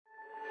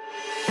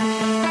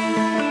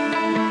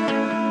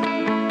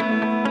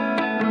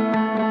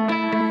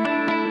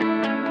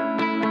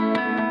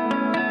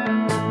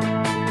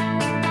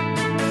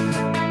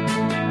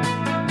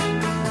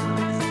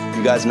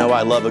guys know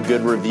I love a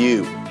good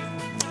review.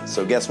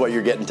 So guess what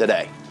you're getting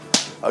today?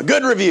 A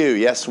good review.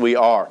 Yes, we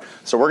are.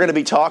 So we're going to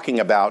be talking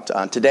about,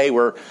 today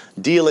we're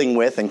dealing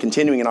with and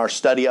continuing in our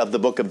study of the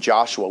book of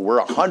Joshua. We're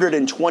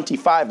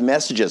 125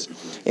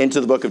 messages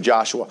into the book of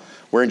Joshua.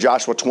 We're in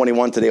Joshua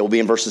 21 today. We'll be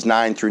in verses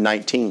 9 through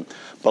 19.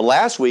 But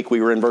last week we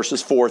were in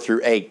verses 4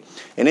 through 8.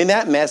 And in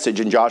that message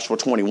in Joshua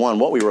 21,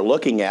 what we were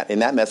looking at in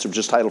that message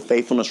was titled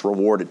Faithfulness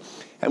Rewarded.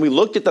 And we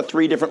looked at the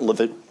three different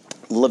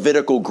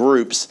Levitical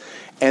groups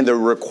and the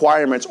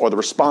requirements or the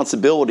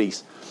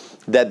responsibilities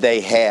that they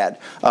had.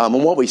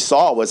 And what we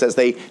saw was as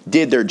they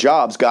did their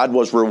jobs, God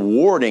was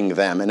rewarding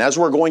them. And as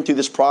we're going through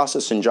this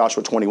process in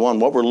Joshua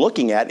 21, what we're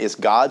looking at is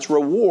God's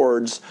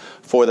rewards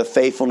for the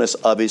faithfulness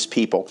of His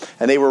people.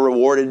 And they were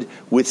rewarded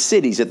with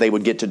cities that they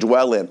would get to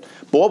dwell in.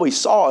 But what we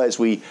saw as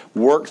we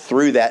worked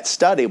through that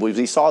study was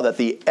we saw that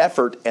the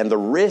effort and the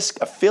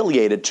risk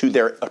affiliated to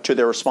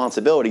their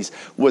responsibilities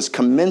was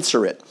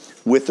commensurate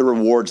with the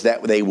rewards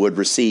that they would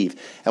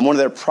receive. And one of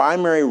their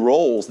primary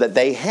roles that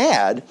they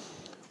had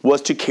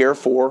was to care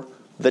for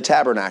the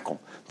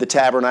tabernacle. The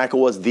tabernacle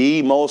was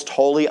the most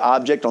holy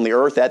object on the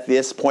earth at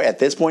this point. At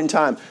this point in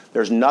time,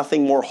 there's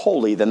nothing more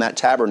holy than that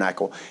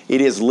tabernacle.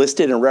 It is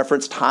listed and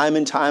referenced time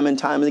and time and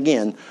time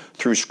again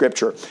through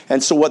Scripture.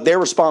 And so what their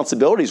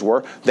responsibilities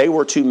were, they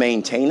were to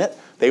maintain it,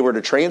 they were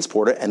to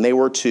transport it, and they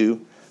were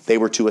to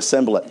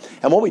assemble it.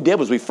 And what we did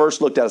was we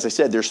first looked at, as I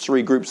said, there's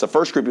three groups. The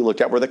first group we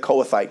looked at were the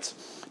Kohathites.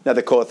 Now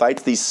the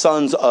Kohathites, these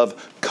sons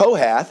of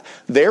Kohath,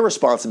 their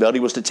responsibility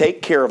was to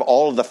take care of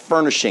all of the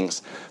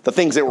furnishings, the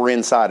things that were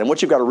inside. And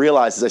what you've got to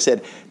realize, as I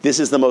said,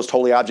 this is the most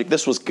holy object.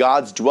 This was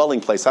God's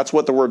dwelling place. That's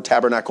what the word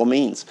tabernacle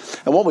means.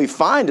 And what we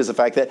find is the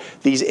fact that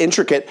these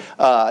intricate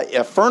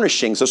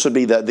furnishings, this would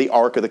be the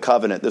Ark of the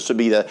Covenant, this would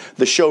be the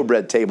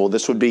showbread table,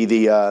 this would be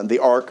the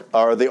Ark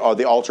or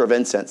the altar of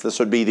incense, this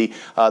would be the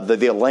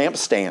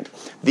lampstand.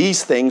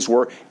 These things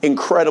were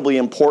incredibly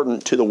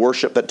important to the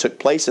worship that took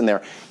place in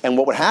there. And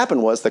what would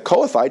happen was the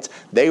Kohathites,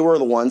 they were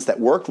the ones that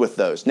worked with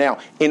those. Now,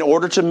 in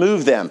order to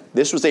move them,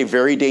 this was a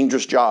very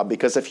dangerous job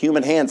because if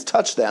human hands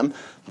touched them,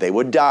 they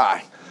would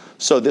die.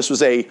 So this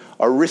was a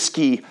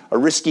risky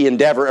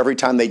endeavor every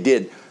time they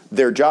did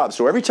their job.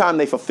 So every time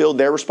they fulfilled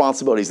their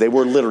responsibilities, they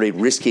were literally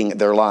risking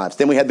their lives.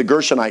 Then we had the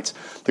Gershonites.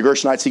 The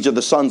Gershonites, these are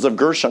the sons of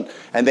Gershon,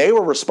 and they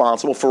were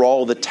responsible for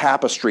all the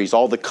tapestries,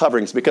 all the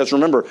coverings. Because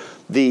remember,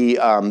 the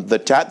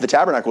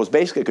tabernacle was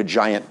basically like a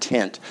giant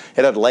tent.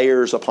 It had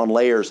layers upon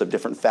layers of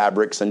different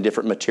fabrics and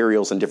different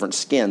materials and different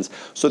skins.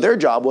 So their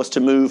job was to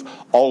move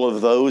all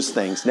of those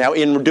things. Now,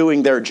 in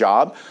doing their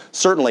job,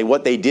 certainly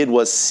what they did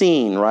was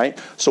seen, right?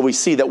 So we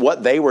see that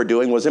what they were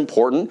doing was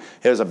important.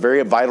 It was a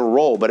very vital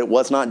role, but it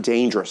was not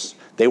dangerous.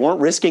 They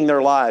weren't risking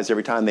their lives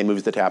every time they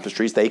moved the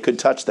tapestries. They could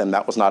touch them.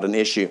 That was not an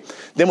issue.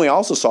 Then we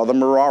also saw the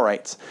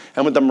Merarites.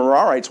 And with the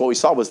Merarites, what we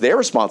saw was their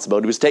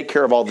responsibility was to take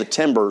care of all the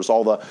timbers,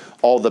 all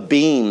the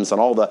beams, and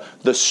all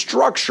the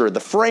structure, the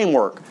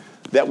framework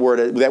that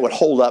would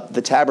hold up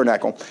the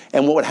tabernacle.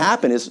 And what would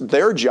happen is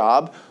their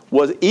job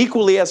was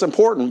equally as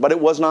important, but it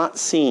was not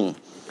seen.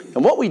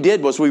 And what we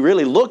did was we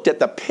really looked at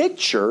the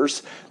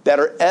pictures that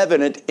are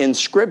evident in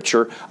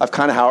Scripture of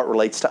kind of how it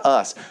relates to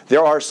us.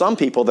 There are some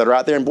people that are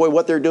out there, and boy,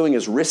 what they're doing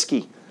is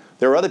risky.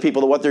 There are other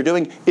people that what they're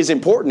doing is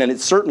important, and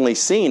it's certainly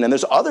seen. And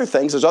there's other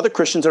things, there's other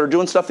Christians that are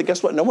doing stuff that,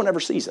 guess what, no one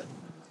ever sees it.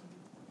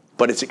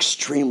 But it's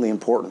extremely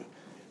important.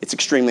 It's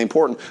extremely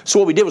important. So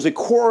what we did was we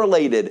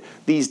correlated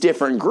these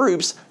different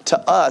groups to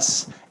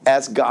us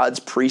as God's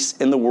priests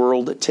in the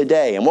world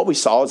today. And what we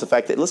saw is the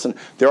fact that, listen,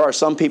 there are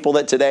some people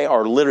that today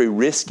are literally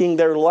risking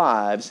their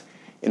lives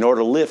in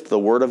order to lift the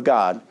Word of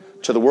God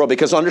to the world.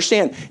 Because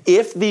understand,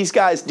 if these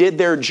guys did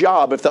their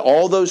job, if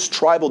all those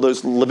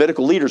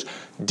Levitical leaders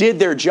did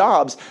their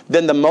jobs,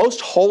 then the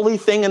most holy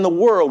thing in the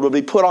world would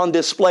be put on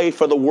display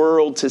for the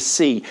world to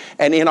see.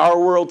 And in our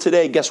world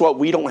today, guess what?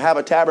 We don't have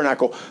a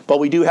tabernacle, but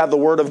we do have the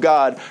Word of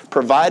God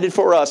provided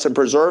for us and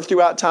preserved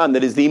throughout time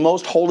that is the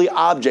most holy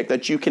object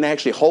that you can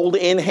actually hold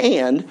in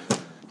hand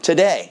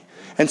today.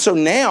 And so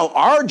now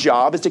our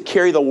job is to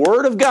carry the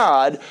Word of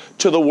God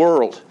to the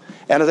world.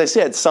 And as I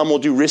said, some will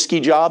do risky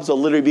jobs. They'll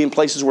literally be in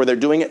places where they're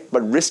doing it,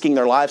 but risking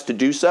their lives to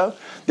do so.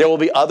 There will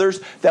be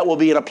others that will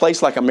be in a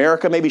place like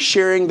America, maybe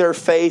sharing their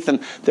faith,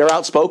 and they're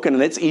outspoken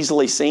and it's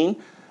easily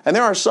seen. And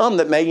there are some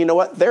that may, you know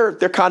what, they're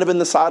kind of in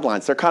the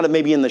sidelines. They're kind of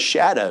maybe in the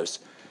shadows.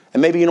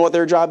 And maybe you know what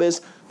their job is?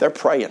 They're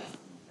praying.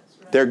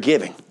 They're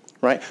giving.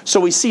 Right?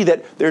 So we see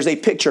that there's a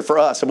picture for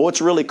us. And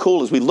what's really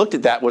cool is we looked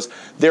at that was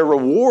their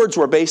rewards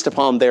were based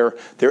upon their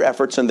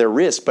efforts and their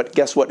risk. But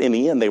guess what? In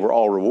the end, they were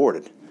all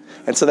rewarded.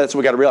 And so that's what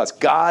we got to realize.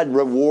 God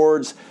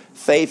rewards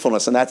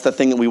faithfulness. And that's the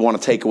thing that we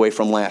want to take away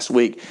from last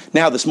week.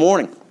 Now this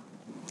morning,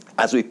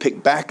 as we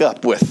pick back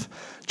up with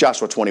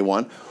Joshua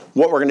 21,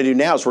 what we're going to do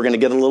now is we're going to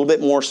get a little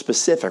bit more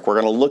specific. We're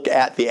going to look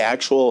at the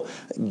actual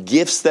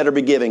gifts that are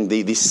being given,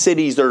 the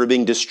cities that are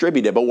being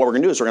distributed. But what we're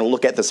going to do is we're going to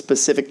look at the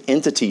specific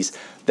entities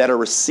that are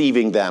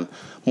receiving them.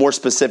 More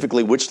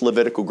specifically, which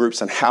Levitical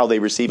groups and how they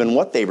receive and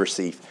what they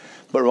receive.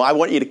 But I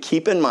want you to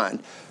keep in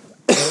mind,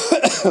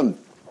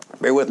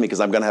 bear with me because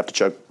I'm going to have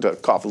to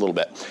cough a little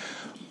bit.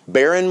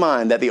 Bear in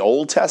mind that the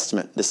Old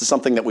Testament, this is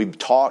something that we've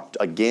taught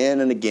again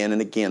and again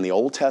and again. The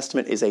Old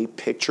Testament is a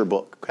picture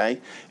book,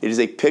 okay? It is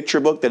a picture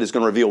book that is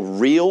going to reveal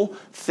real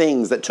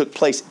things that took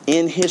place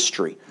in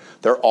history.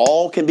 They're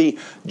all can be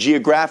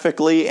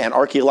geographically and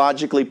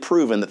archaeologically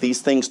proven that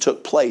these things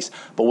took place.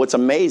 But what's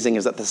amazing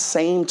is at the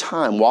same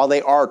time, while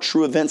they are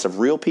true events of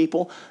real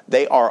people,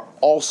 they are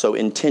also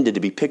intended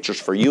to be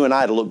pictures for you and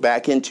I to look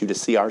back into to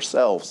see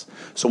ourselves.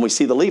 So when we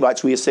see the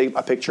Levites, we see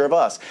a picture of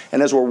us.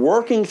 And as we're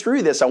working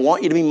through this, I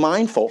want you to be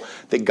mindful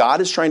that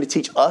God is trying to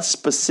teach us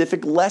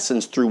specific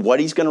lessons through what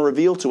He's going to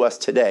reveal to us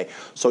today.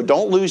 So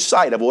don't lose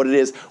sight of what it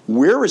is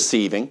we're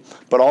receiving,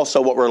 but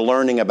also what we're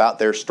learning about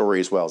their story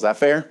as well. Is that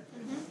fair?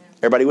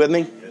 Everybody with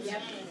me?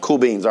 Yep. Cool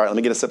beans. All right, let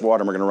me get a sip of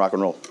water and we're going to rock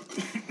and roll.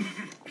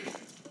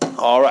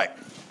 All right.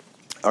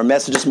 Our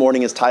message this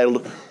morning is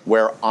titled,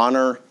 Where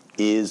Honor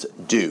is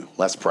Due.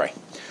 Let's pray.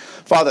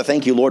 Father,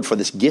 thank you, Lord, for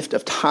this gift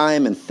of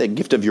time and the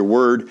gift of your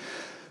word.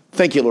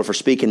 Thank you, Lord, for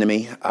speaking to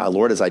me.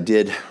 Lord, as I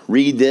did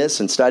read this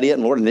and study it,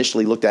 and Lord,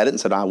 initially looked at it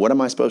and said, what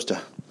am I supposed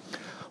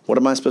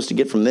to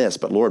get from this?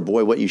 But Lord,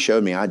 boy, what you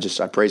showed me, I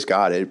praise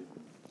God. It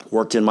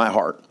worked in my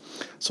heart.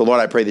 So Lord,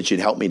 I pray that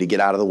you'd help me to get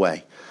out of the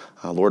way.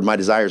 Lord, my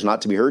desire is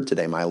not to be heard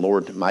today.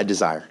 My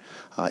desire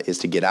is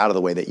to get out of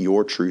the way that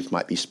your truth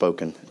might be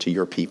spoken to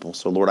your people.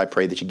 So, Lord, I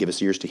pray that you give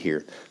us ears to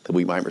hear, that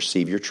we might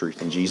receive your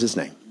truth. In Jesus'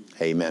 name,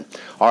 amen.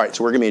 All right,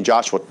 so we're going to be in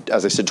Joshua,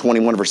 as I said,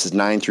 21 verses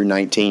 9 through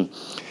 19.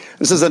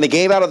 It says, And they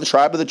gave out of the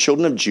tribe of the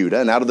children of Judah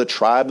and out of the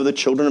tribe of the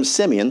children of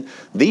Simeon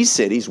these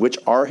cities which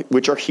are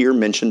here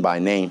mentioned by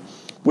name,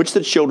 which the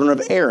children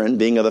of Aaron,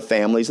 being of the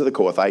families of the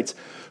Kohathites,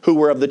 who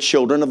were of the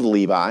children of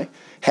Levi,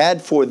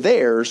 had for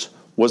theirs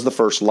was the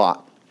first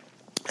lot.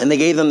 And they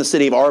gave them the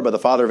city of Arba, the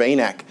father of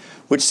Anak,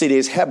 which city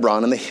is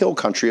Hebron in the hill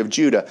country of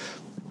Judah,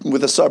 with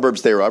the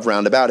suburbs thereof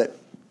round about it.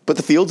 But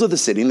the fields of the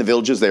city and the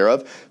villages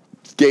thereof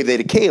gave they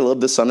to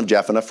Caleb, the son of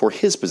Jephunneh, for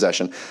his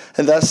possession.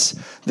 And thus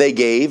they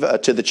gave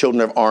to the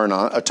children of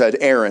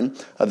Aaron,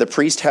 the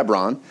priest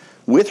Hebron,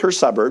 with her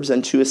suburbs,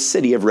 and to a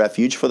city of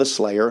refuge for the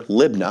slayer,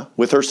 Libnah,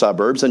 with her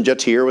suburbs, and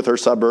Jatir with her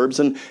suburbs,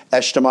 and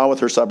Eshtemoh with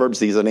her suburbs.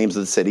 These are the names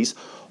of the cities.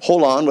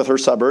 Holon with her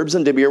suburbs,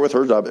 and Debir with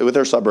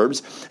her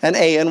suburbs, and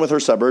Ain with her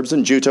suburbs,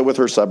 and Juttah with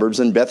her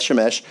suburbs, and Beth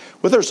Shemesh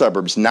with her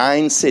suburbs.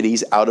 9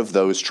 cities out of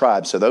those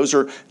tribes. So those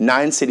are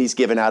 9 cities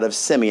given out of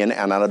Simeon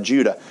and out of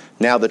Judah.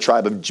 Now the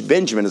tribe of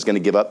Benjamin is going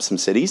to give up some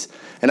cities.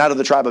 And out of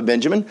the tribe of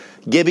Benjamin,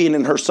 Gibeon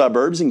and her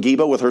suburbs, and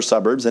Geba with her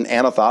suburbs, and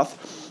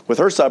Anathoth with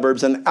her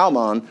suburbs, and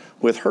Almon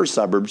with her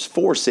suburbs,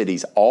 4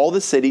 cities. All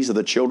the cities of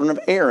the children of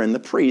Aaron, the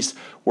priests,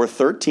 were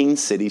 13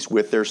 cities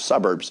with their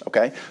suburbs,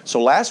 okay?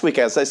 So last week,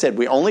 as I said,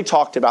 we only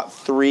talked about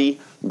 3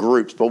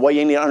 groups. But what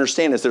you need to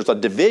understand is there's a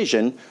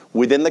division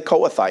within the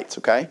Kohathites,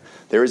 okay?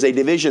 There is a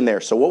division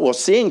there. So what we're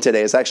seeing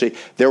today is actually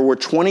there were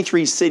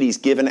 23 cities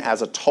given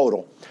as a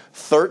total.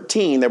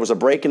 13, there was a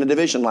break in the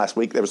division last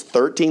week. There was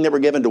 13 that were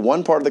given to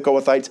one part of the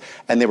Kohathites,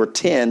 and there were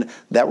 10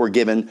 that were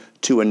given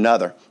to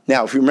another.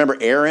 Now, if you remember,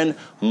 Aaron,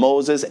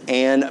 Moses,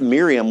 and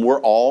Miriam were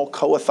all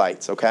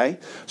Kohathites, okay?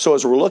 So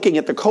as we're looking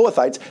at the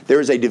Kohathites, there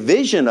is a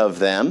division of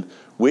them,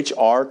 which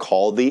are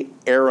called the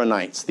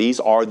Aaronites. These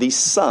are the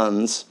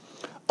sons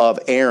of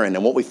Aaron.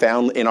 And what we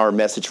found in our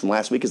message from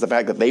last week is the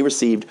fact that they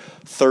received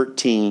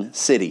 13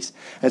 cities.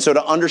 And so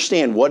to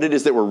understand what it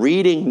is that we're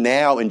reading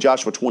now in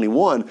Joshua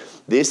 21,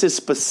 this is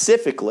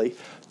specifically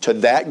to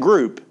that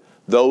group,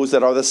 those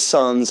that are the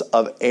sons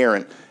of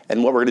Aaron.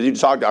 And what we're going to do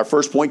to talk, our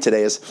first point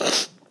today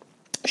is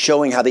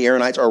showing how the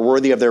Aaronites are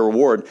worthy of their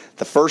reward.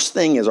 The first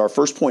thing is, our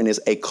first point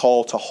is a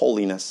call to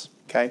holiness.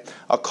 Okay,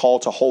 a call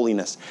to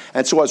holiness.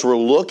 And so as we're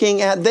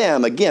looking at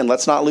them, again,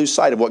 let's not lose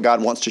sight of what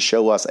God wants to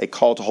show us, a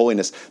call to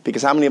holiness.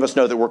 Because how many of us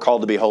know that we're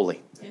called to be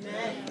holy?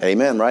 Amen.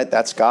 Amen, right?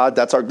 That's God.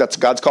 That's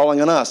God's calling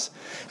on us.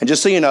 And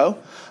just so you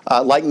know,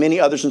 like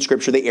many others in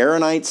Scripture, the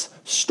Aaronites'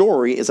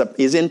 story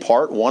is in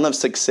part one of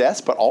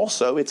success, but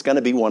also it's going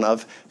to be one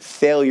of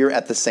failure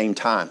at the same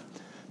time.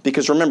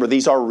 Because remember,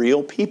 these are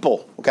real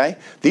people, okay?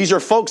 These are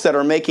folks that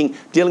are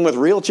dealing with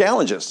real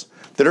challenges,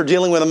 that are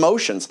dealing with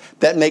emotions,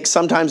 that make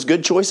sometimes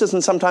good choices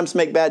and sometimes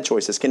make bad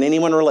choices. Can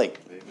anyone relate?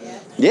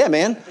 Yeah,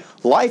 man.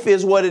 Life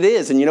is what it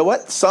is. And you know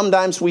what?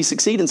 Sometimes we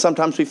succeed and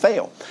sometimes we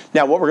fail.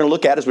 Now, what we're going to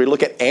look at is we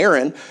look at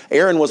Aaron.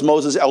 Aaron was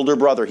Moses' elder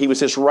brother. He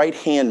was his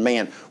right-hand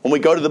man. When we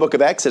go to the book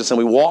of Exodus and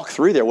we walk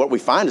through there, what we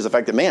find is the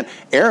fact that, man,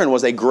 Aaron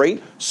was a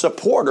great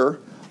supporter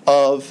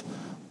of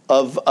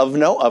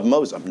Noah.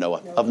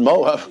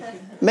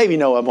 Maybe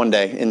Noah one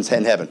day in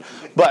heaven.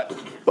 But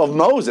of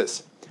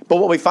Moses. But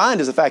what we find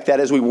is the fact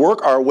that as we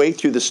work our way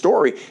through the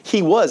story,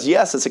 he was,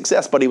 yes, a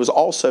success, but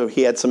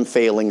he had some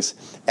failings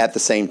at the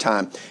same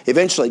time.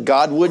 Eventually,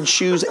 God would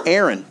choose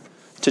Aaron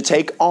to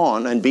take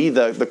on and be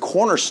the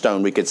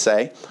cornerstone, we could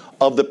say,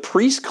 of the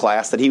priest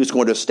class that he was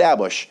going to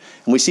establish.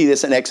 And we see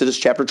this in Exodus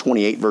chapter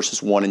 28,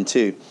 verses 1 and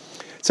 2.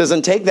 It says,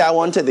 And take thou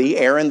unto thee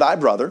Aaron thy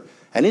brother,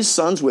 and his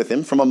sons with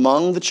him from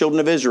among the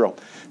children of Israel,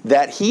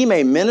 that he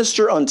may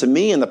minister unto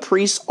me in the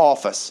priest's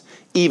office,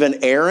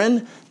 even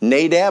Aaron,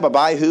 Nadab,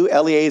 Abihu,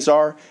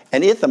 Eleazar,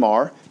 and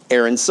Ithamar,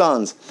 Aaron's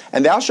sons.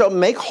 And thou shalt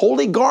make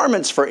holy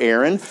garments for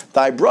Aaron,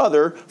 thy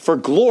brother, for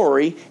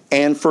glory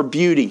and for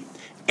beauty.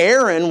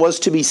 Aaron was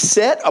to be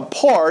set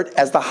apart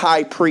as the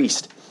high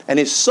priest, and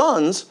his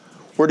sons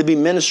were to be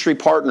ministry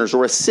partners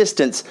or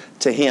assistants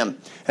to him.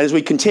 And as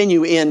we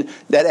continue in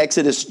that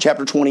Exodus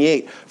chapter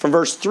 28, from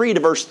verse 3 to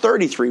verse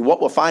 33,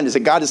 what we'll find is that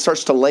God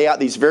starts to lay out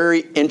these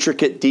very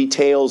intricate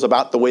details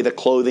about the way the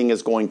clothing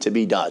is going to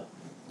be done.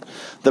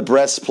 The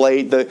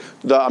breastplate,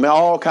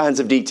 all kinds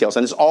of details.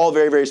 And it's all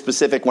very, very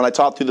specific. When I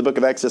taught through the book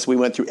of Exodus, we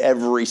went through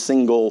every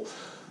single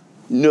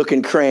nook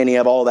and cranny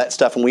of all that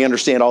stuff, and we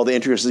understand all the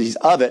intricacies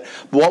of it.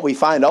 But what we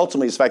find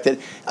ultimately is the fact that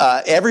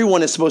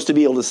everyone is supposed to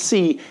be able to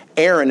see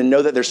Aaron and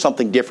know that there's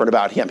something different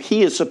about him.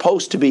 He is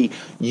supposed to be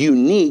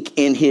unique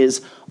in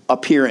his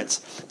appearance.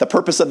 The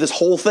purpose of this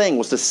whole thing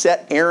was to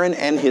set Aaron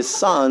and his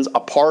sons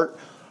apart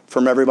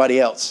from everybody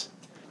else,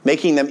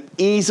 making them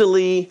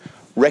easily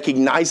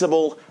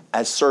recognizable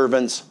as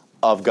servants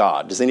of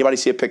God. Does anybody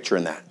see a picture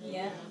in that?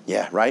 Yeah.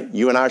 Yeah, right?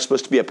 You and I are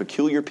supposed to be a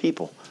peculiar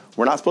people.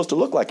 We're not supposed to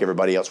look like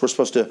everybody else. We're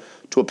supposed to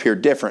appear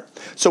different.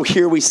 So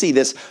here we see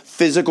this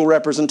physical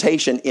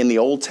representation in the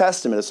Old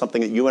Testament is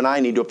something that you and I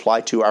need to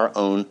apply to our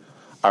own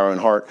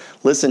heart.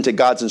 Listen to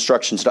God's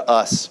instructions to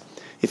us.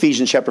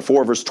 Ephesians chapter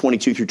 4, verse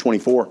 22 through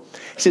 24.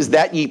 It says,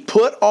 that ye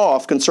put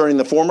off concerning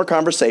the former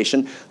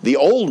conversation, the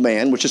old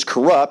man, which is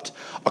corrupt,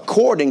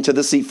 according to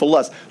deceitful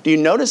lust. Do you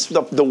notice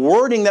the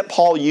wording that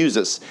Paul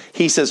uses?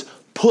 He says,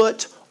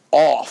 put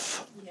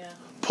off. Yeah.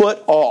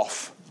 Put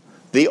off.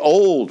 The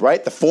old,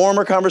 right? The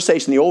former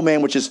conversation, the old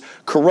man, which is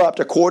corrupt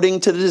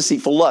according to the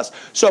deceitful lust.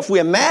 So if we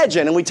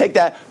imagine and we take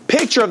that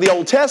picture of the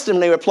Old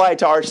Testament and we apply it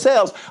to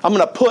ourselves, I'm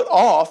going to put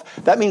off.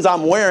 That means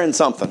I'm wearing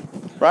something,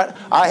 right?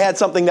 I had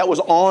something that was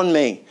on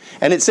me.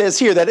 And it says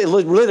here that it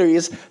literally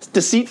is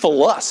deceitful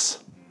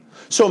lust.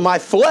 So my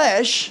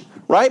flesh,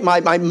 right?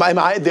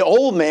 The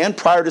old man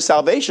prior to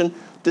salvation,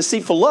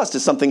 deceitful lust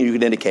is something you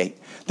could indicate.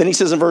 Then he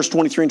says in verse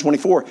 23 and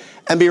 24,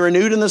 and be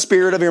renewed in the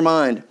spirit of your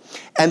mind,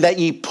 and that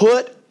ye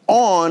put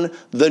on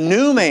the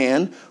new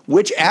man,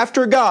 which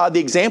after God,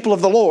 the example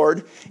of the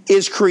Lord,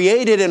 is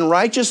created in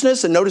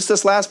righteousness, and notice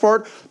this last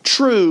part,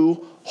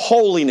 true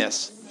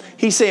holiness.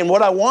 He's saying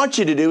what I want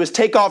you to do is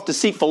take off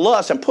deceitful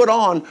lust and put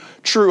on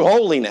true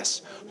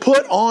holiness.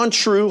 Put on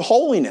true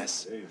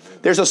holiness.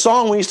 There's a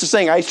song we used to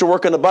sing. I used to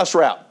work on a bus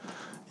route,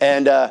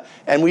 and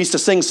we used to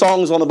sing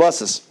songs on the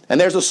buses. And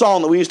there's a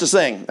song that we used to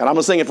sing, and I'm going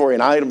to sing it for you.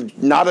 And I'm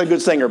not a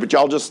good singer, but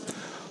y'all just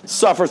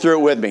suffer through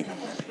it with me.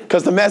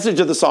 Because the message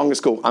of the song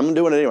is cool. I'm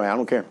doing it anyway. I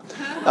don't care.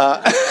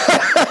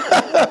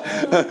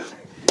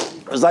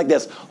 It was like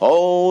this.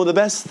 Oh, the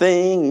best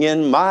thing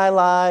in my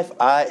life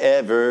I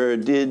ever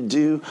did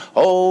do.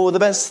 Oh, the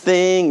best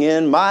thing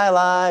in my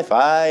life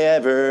I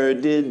ever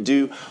did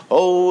do.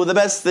 Oh, the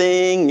best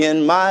thing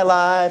in my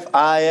life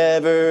I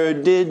ever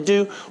did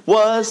do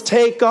was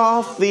take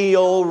off the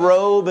old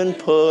robe and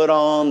put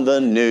on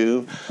the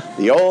new.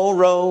 The old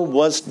robe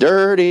was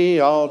dirty,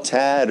 all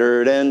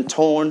tattered and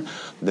torn.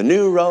 The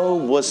new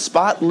robe was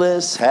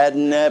spotless, had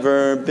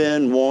never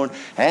been worn.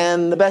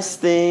 And the best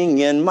thing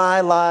in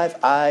my life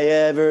I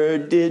ever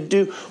did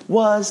do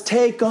was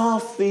take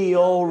off the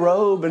old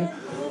robe and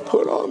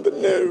put on the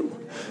new.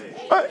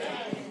 Right?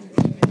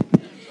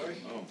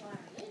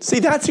 See,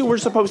 that's who we're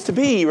supposed to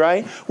be,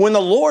 right?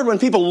 When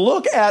people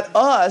look at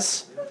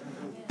us,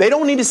 they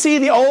don't need to see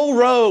the old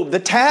robe, the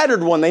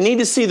tattered one. They need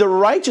to see the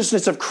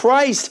righteousness of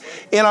Christ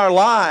in our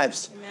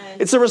lives.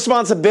 It's a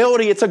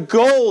responsibility. It's a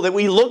goal that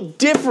we look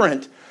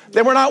different.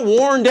 That we're not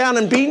worn down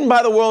and beaten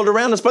by the world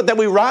around us, but that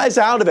we rise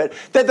out of it.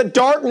 That the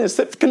darkness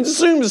that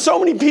consumes so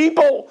many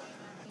people,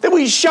 that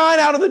we shine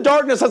out of the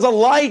darkness as a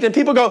light and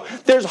people go,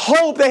 there's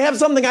hope. They have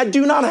something I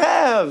do not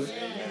have.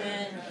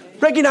 Amen.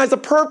 Recognize the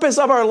purpose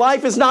of our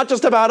life is not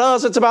just about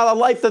us. It's about a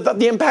life,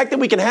 the impact that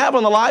we can have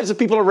on the lives of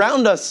people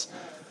around us.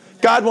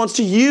 God wants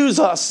to use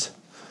us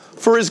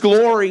for His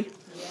glory.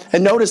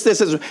 And notice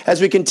this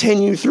as we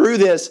continue through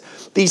this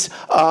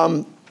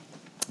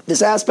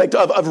aspect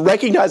of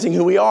recognizing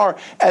who we are.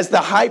 As the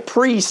high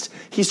priest,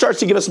 he starts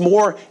to give us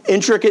more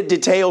intricate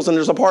details. And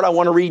there's a part I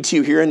want to read to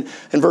you here in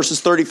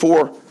verses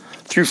 34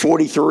 through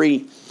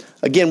 43.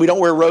 Again, we don't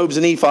wear robes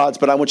and ephods,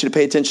 but I want you to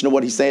pay attention to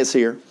what he says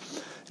here.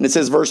 And it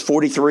says verse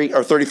 43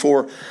 or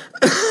 34,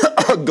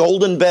 a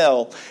golden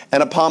bell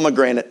and a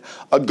pomegranate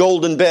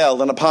upon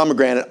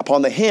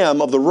the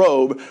hem of the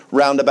robe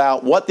round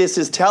about. What this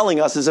is telling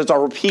us is it's a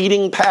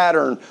repeating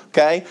pattern,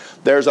 okay?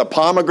 There's a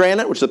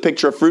pomegranate, which is a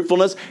picture of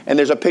fruitfulness, and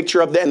there's a picture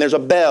of and there's a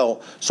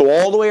bell. So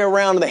all the way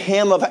around the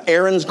hem of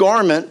Aaron's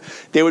garment,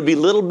 there would be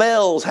little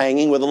bells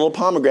hanging with a little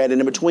pomegranate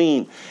in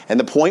between. And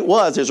the point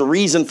was, there's a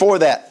reason for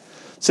that.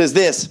 It says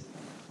this,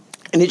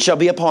 and it shall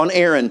be upon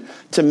Aaron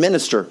to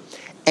minister.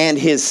 And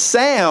his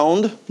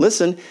sound,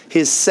 listen,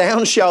 his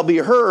sound shall be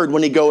heard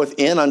when he goeth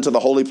in unto the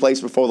holy place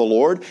before the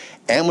Lord,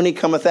 and when he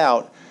cometh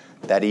out,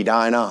 that he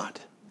die not.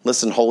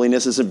 Listen,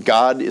 holiness is of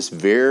God is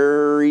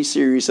very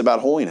serious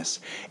about holiness.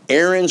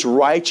 Aaron's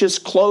righteous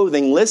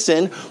clothing,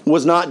 listen,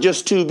 was not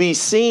just to be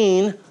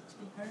seen,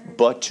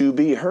 but to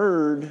be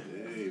heard.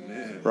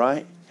 Amen.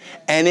 Right?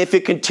 And if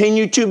it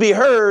continued to be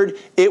heard,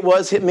 it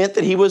meant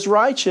that he was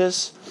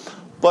righteous.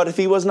 But if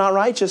he was not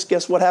righteous,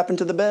 guess what happened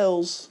to the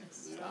bells?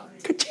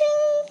 Ka-ching!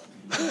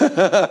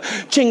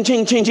 Ching,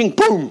 ching, ching, ching,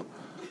 boom!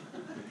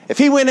 If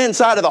he went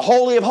inside of the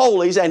Holy of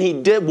Holies and he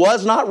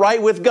was not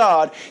right with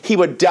God, he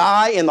would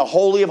die in the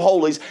Holy of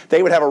Holies.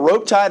 They would have a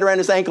rope tied around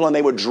his ankle and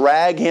they would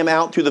drag him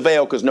out through the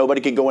veil because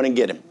nobody could go in and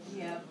get him.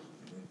 Yep.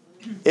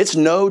 It's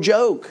no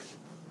joke.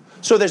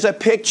 So there's a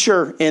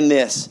picture in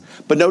this.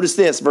 But notice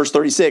this, verse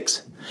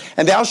 36.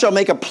 And thou shalt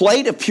make a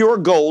plate of pure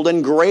gold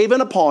engraven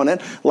upon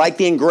it, like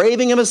the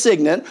engraving of a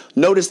signet.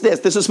 Notice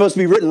this. This is supposed to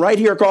be written right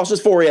here across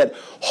his forehead.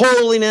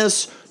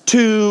 Holiness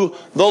to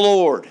the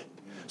Lord.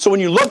 So when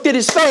you looked at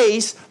his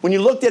face, when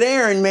you looked at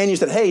Aaron, man, you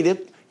said, hey,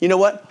 you know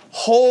what?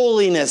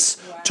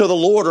 Holiness to the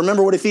Lord.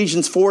 Remember what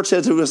Ephesians 4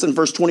 says to us in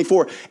verse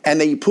 24. And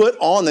they put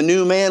on the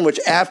new man, which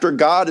after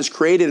God is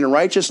created in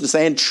righteousness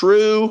and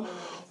true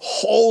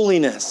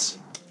holiness.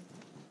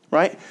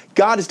 Right?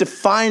 God is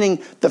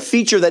defining the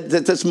feature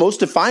that's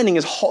most defining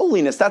is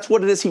holiness. That's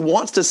what it is he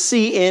wants to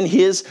see in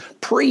his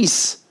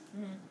priests.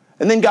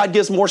 And then God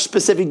gives more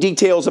specific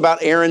details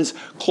about Aaron's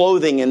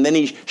clothing, and then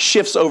he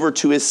shifts over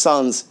to his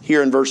sons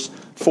here in verse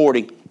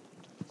 40. It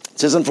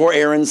says, and for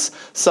Aaron's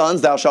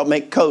sons thou shalt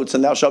make coats,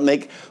 and thou shalt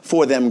make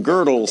for them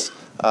girdles,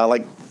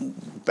 kind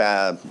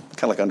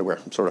of like underwear,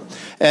 sort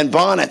of, and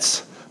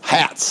bonnets,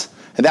 hats.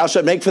 And thou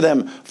shalt make for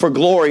them for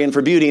glory and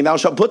for beauty. And thou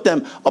shalt put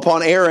them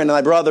upon Aaron and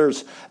thy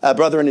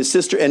brother and his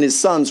sister and his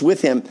sons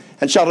with him,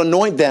 and shalt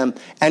anoint them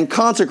and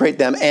consecrate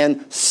them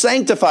and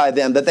sanctify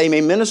them, that they may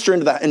minister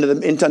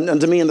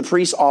unto me in the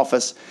priest's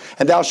office.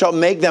 And thou shalt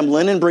make them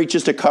linen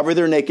breeches to cover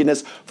their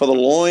nakedness, for the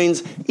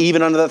loins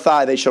even unto the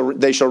thigh they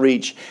shall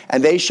reach.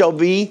 And they shall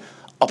be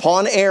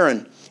upon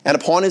Aaron and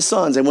upon his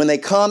sons. And when they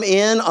come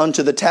in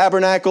unto the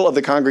tabernacle of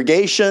the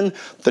congregation,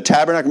 the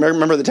tabernacle,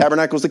 remember the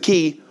tabernacle was the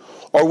key,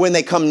 or when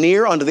they come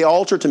near unto the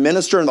altar to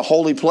minister in the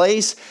holy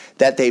place,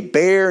 that they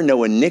bear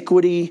no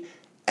iniquity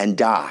and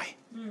die.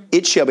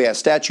 It shall be a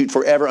statute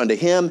forever unto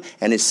him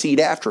and his seed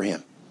after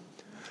him.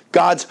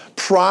 God's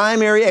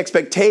primary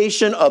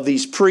expectation of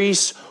these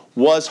priests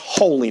was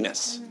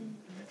holiness.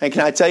 And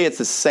can I tell you, it's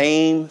the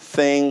same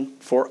thing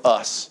for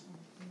us.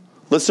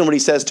 Listen to what he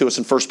says to us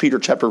in 1 Peter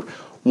chapter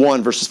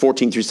 1, verses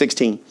 14 through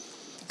 16.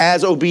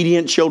 As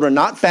obedient children,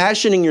 not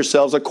fashioning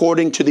yourselves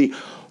according to the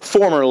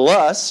former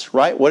lusts,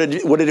 right? What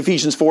did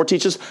Ephesians 4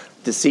 teach us?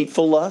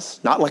 Deceitful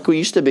lusts, not like we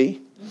used to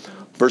be.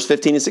 Verse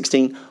 15 and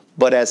 16.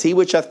 But as he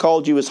which hath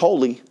called you is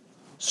holy,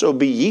 so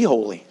be ye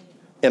holy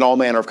in all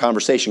manner of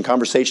conversation.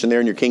 Conversation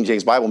there in your King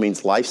James Bible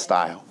means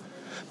lifestyle.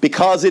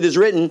 Because it is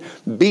written,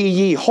 be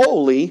ye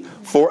holy,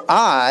 for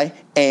I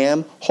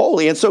am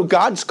holy. And so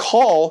God's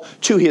call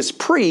to his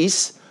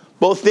priests,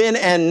 both then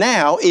and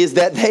now, is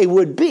that they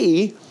would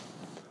be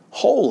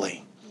holy.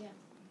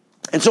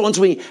 And so once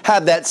we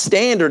have that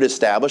standard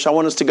established, I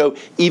want us to go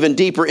even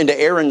deeper into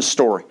Aaron's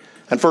story.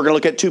 And we're going to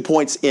look at 2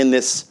 points in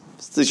this.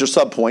 These are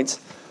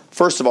sub-points.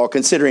 First of all,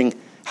 considering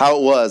how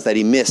it was that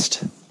he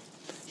missed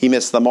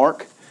the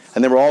mark.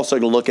 And then we're also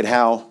going to look at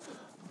how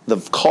the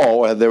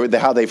call,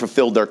 how they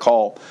fulfilled their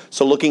call.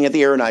 So looking at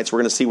the Aaronites, we're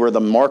going to see where the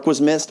mark was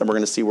missed, and we're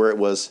going to see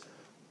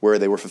where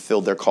they were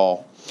fulfilled their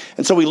call.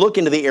 And so we look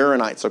into the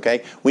Aaronites,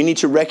 okay? We need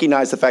to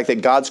recognize the fact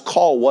that God's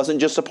call wasn't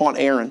just upon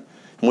Aaron.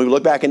 When we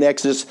look back in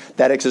Exodus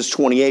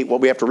 28,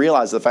 what we have to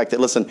realize is the fact that,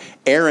 listen,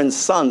 Aaron's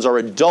sons are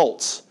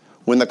adults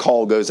when the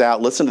call goes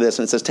out. Listen to this.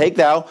 And it says, take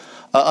thou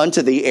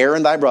unto thee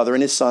Aaron thy brother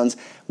and his sons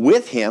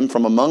with him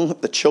from among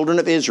the children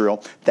of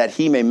Israel, that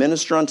he may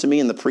minister unto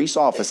me in the priest's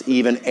office,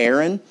 even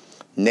Aaron,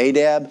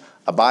 Nadab,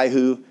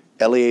 Abihu,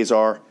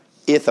 Eleazar,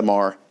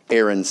 Ithamar,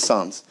 Aaron's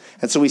sons.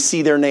 And so we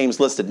see their names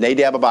listed,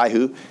 Nadab,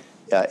 Abihu,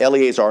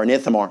 Eleazar, and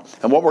Ithamar.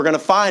 And what we're going to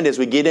find as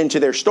we get into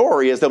their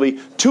story is there'll be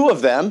two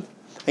of them.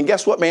 And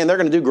guess what, man? They're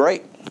going to do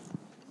great.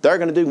 They're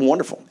going to do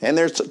wonderful. And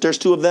there's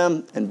two of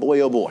them, and boy,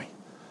 oh boy.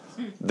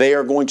 They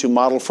are going to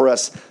model for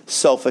us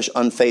selfish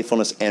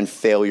unfaithfulness and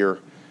failure.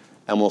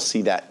 And we'll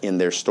see that in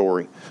their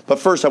story. But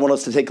first, I want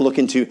us to take a look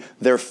into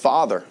their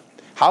father.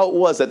 How it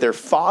was that their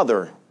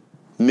father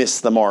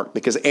missed the mark.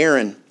 Because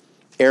Aaron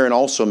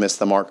also missed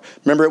the mark.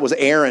 Remember, it was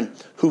Aaron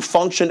who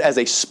functioned as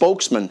a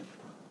spokesman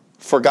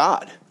for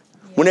God.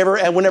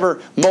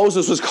 Whenever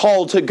Moses was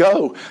called to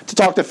go to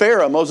talk to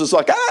Pharaoh, Moses was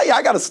like,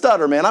 I got a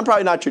stutter, man. I'm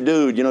probably not your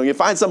dude. You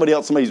find somebody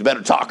who's a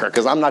better talker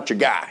because I'm not your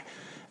guy.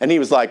 And he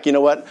was like, you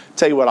know what?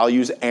 Tell you what, I'll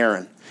use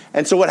Aaron.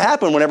 And so what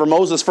happened whenever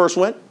Moses first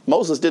went?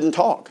 Moses didn't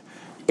talk.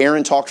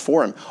 Aaron talked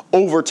for him.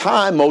 Over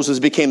time, Moses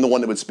became the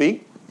one that would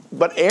speak.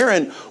 But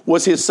Aaron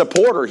was his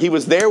supporter. He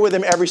was there with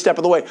him every step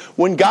of the way.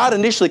 When God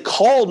initially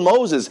called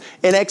Moses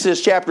in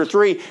Exodus chapter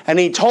 3, and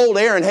he told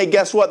Aaron, hey,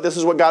 guess what? This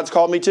is what God's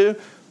called me to.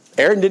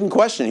 Aaron didn't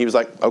question. He was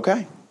like,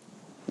 okay,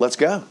 let's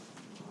go.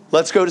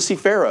 Let's go to see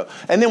Pharaoh.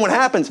 And then what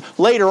happens?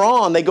 Later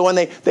on, they go and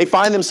they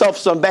find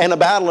themselves in a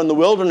battle in the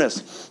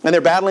wilderness. And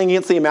they're battling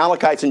against the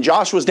Amalekites. And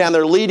Joshua's down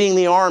there leading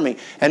the army.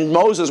 And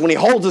Moses, when he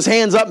holds his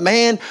hands up,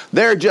 man,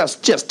 they're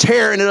just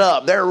tearing it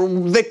up. They're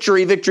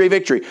victory, victory,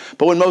 victory.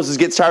 But when Moses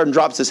gets tired and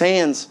drops his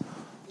hands,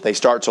 they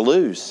start to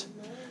lose.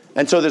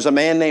 And so there's a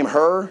man named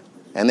Hur,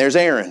 and there's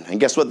Aaron. And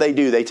guess what they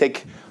do? They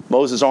take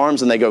Moses'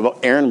 arms and they go,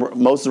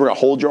 Moses, we're going to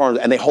hold your arms.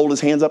 And they hold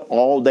his hands up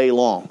all day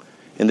long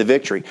in the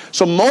victory.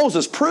 So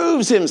Moses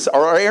proves himself,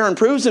 or Aaron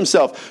proves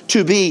himself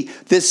to be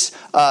this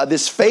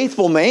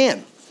faithful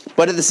man.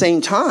 But at the same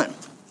time,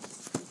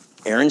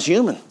 Aaron's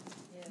human.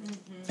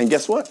 And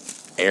guess what?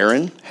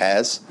 Aaron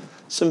has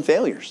some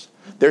failures.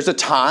 There's a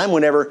time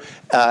whenever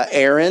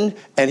Aaron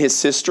and his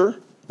sister,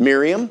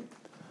 Miriam,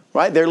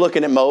 right? They're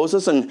looking at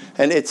Moses, and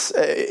it's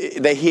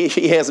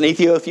he has an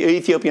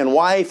Ethiopian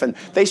wife, and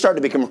they start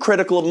to become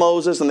critical of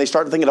Moses, and they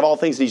start thinking of all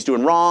things that he's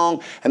doing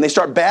wrong, and they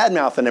start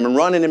bad-mouthing him and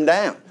running him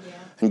down. Yeah.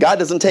 And God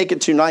doesn't take it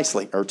too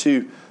nicely, or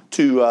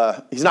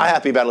he's not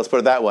happy about it, let's put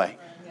it that way.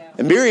 Yeah.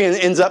 And Miriam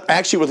ends up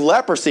actually with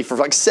leprosy for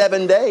like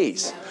 7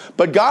 days. Yeah.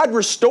 But God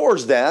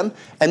restores them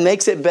and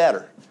makes it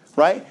better,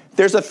 right?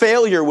 There's a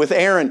failure with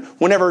Aaron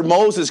whenever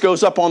Moses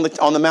goes up on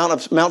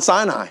the Mount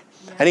Sinai,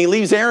 and he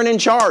leaves Aaron in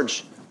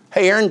charge.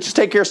 Hey, Aaron, just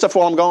take care of stuff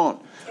while I'm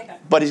gone.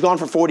 But he's gone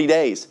for 40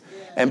 days.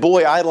 And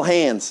boy, idle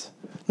hands.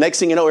 Next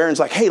thing you know, Aaron's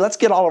like, hey, let's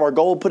get all of our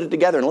gold, put it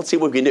together, and let's see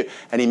what we can do.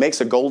 And he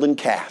makes a golden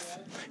calf.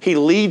 He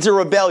leads a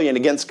rebellion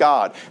against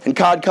God. And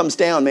God comes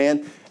down,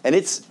 man, and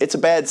it's a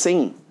bad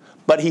scene.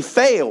 But he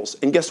fails,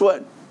 and guess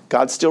what?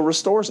 God still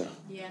restores him.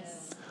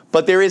 Yes.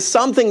 But there is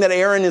something that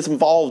Aaron is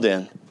involved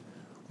in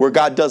where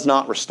God does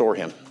not restore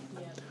him,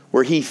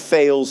 where he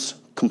fails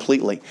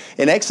completely.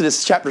 In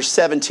Exodus chapter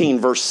 17,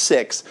 verse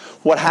 6,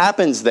 what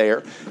happens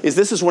there is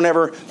this is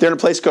whenever they're in a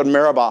place called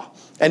Meribah.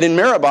 And in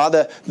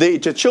Meribah, the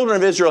children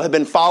of Israel have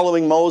been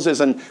following Moses,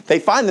 and they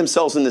find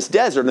themselves in this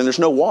desert, and there's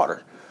no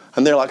water.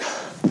 And they're like,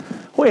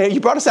 wait, you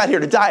brought us out here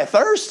to die of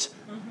thirst?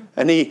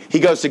 And he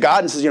goes to God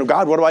and says,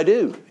 God, what do I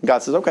do? And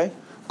God says, okay,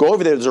 go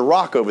over there. There's a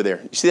rock over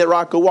there. You see that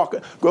rock? Go over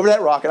to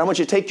that rock, and I want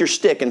you to take your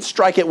stick and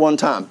strike it one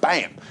time.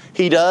 Bam.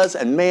 He does,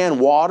 and man,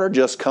 water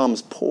just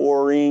comes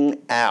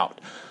pouring out.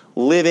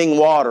 Living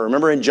water.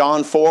 Remember in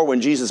John 4 when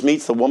Jesus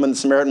meets the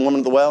Samaritan woman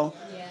at the well?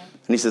 Yeah.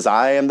 And he says,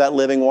 I am that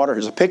living water.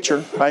 Here's a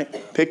picture,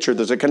 right? Picture.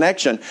 There's a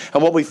connection.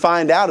 And what we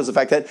find out is the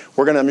fact that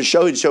we're going to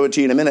show it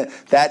to you in a minute.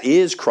 That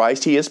is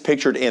Christ. He is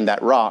pictured in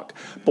that rock.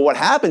 But what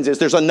happens is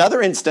there's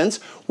another instance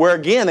where,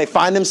 again, they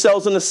find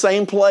themselves in the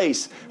same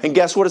place. And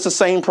guess what? It's the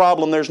same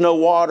problem. There's no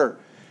water.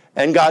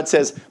 And God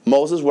says,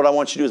 Moses, what I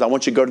want you to do is I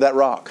want you to go to that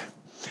rock.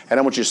 And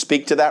I want you to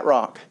speak to that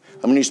rock.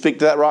 And when you speak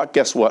to that rock,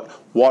 guess what?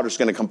 Water's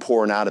going to come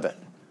pouring out of it.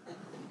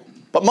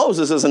 But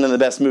Moses isn't in the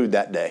best mood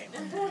that day.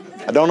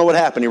 I don't know what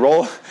happened.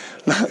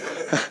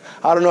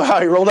 I don't know how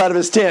he rolled out of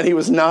his tent. He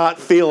was not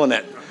feeling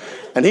it.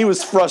 And he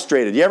was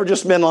frustrated. You ever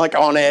just been like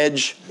on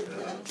edge?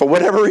 For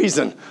whatever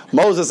reason,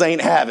 Moses ain't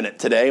having it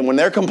today. And when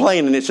they're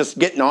complaining, it's just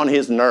getting on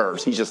his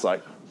nerves. He's just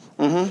like,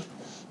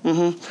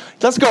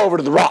 let's go over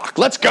to the rock.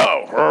 Let's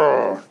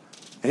go.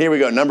 And here we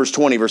go. Numbers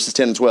 20, verses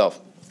 10 and 12.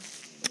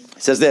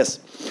 It says this.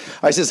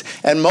 It says,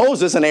 and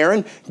Moses and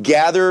Aaron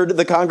gathered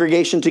the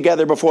congregation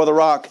together before the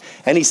rock,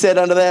 and he said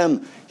unto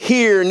them,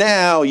 hear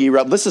now, ye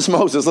rebels. This is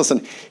Moses,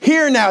 listen.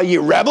 Hear now, ye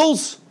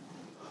rebels.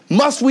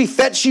 Must we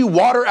fetch you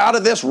water out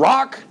of this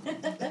rock?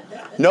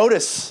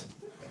 Notice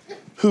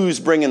who's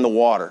bringing the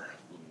water.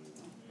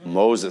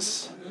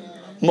 Moses.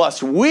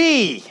 Must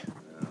we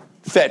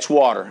fetch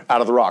water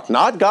out of the rock?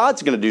 Not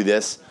God's going to do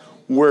this.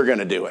 We're going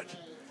to do it.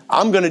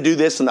 I'm going to do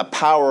this in the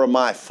power of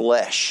my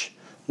flesh.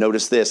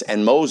 Notice this.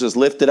 And Moses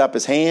lifted up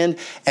his hand,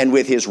 and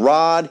with his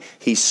rod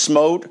he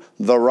smote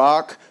the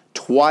rock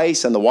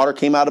twice, and the water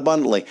came out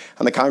abundantly,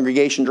 and the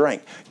congregation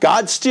drank.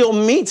 God still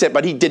meets it,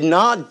 but he did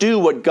not do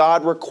what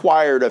God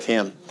required of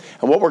him.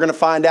 And what we're going to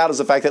find out is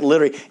the fact that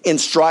literally in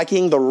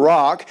striking the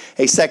rock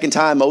a second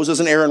time, Moses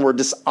and Aaron were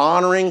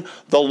dishonoring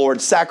the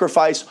Lord's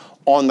sacrifice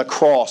on the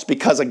cross.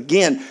 Because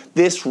again,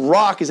 this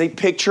rock is a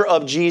picture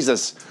of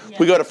Jesus. Yeah.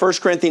 We go to 1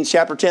 Corinthians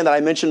chapter 10 that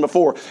I mentioned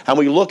before, and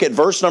we look at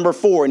verse number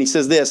 4, and he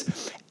says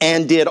this,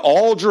 and did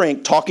all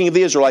drink, talking of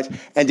the Israelites,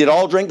 and did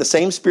all drink the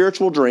same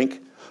spiritual drink,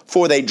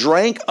 for they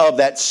drank of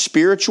that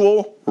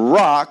spiritual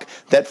rock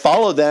that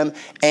followed them,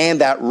 and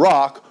that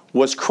rock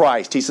was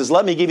Christ. He says,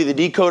 let me give you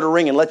the decoder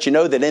ring and let you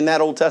know that in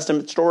that Old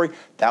Testament story,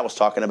 that was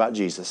talking about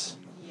Jesus.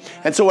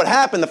 And so what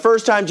happened, the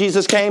first time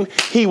Jesus came,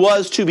 he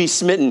was to be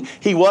smitten.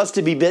 He was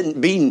to be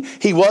beaten.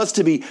 He was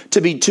to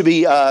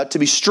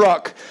be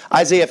struck.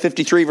 Isaiah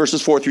 53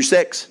 verses 4 through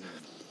 6.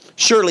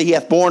 Surely he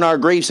hath borne our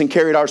griefs and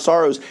carried our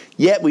sorrows,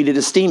 yet we did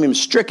esteem him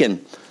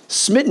stricken,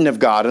 smitten of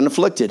God, and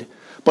afflicted.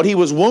 But he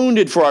was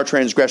wounded for our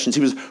transgressions.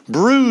 He was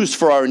bruised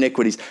for our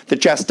iniquities. The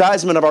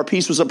chastisement of our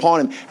peace was upon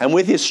him, and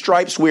with his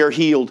stripes we are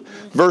healed.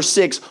 Verse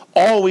 6,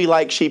 all we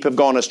like sheep have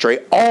gone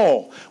astray.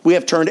 All. We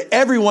have turned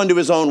everyone to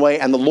his own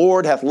way, and the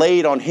Lord hath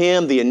laid on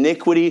him the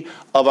iniquity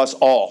of us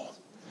all.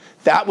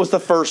 That was the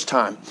first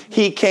time.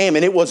 He came,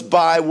 and it was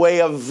by way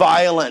of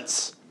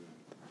violence.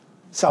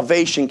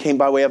 Salvation came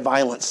by way of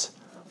violence.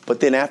 But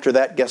then after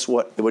that, guess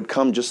what? It would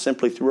come just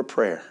simply through a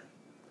prayer.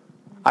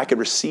 I could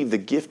receive the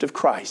gift of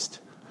Christ.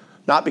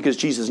 Not because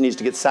Jesus needs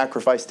to get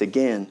sacrificed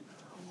again.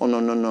 Oh,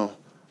 no.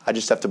 I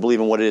just have to believe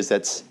in what it is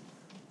that's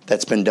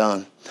that's been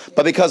done.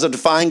 But because of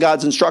defying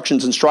God's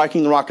instructions and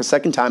striking the rock a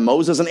second time,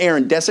 Moses and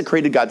Aaron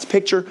desecrated God's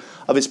picture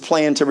of his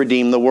plan to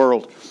redeem the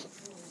world.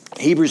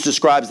 Hebrews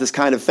describes this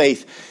kind of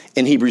faith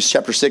in Hebrews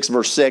chapter 6,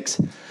 verse 6.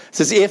 It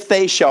says, if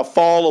they shall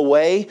fall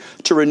away,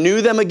 to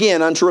renew them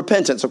again unto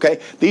repentance. Okay?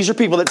 These are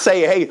people that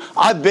say, hey,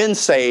 I've been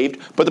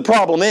saved, but the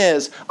problem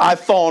is I've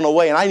fallen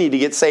away and I need to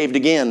get saved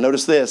again.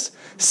 Notice this.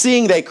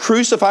 Seeing they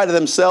crucify to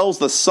themselves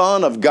the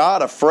Son of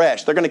God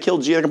afresh. They're going to kill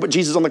Jesus. They're going to put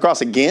Jesus on the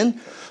cross again.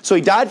 So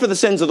he died for the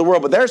sins of the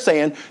world, but they're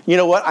saying, you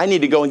know what? I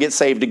need to go and get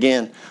saved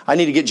again. I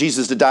need to get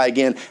Jesus to die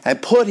again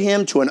and put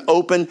him to an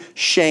open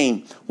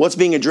shame. What's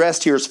being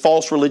addressed here is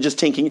false religious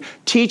teaching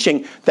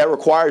that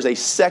requires a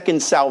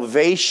second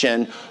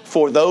salvation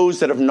for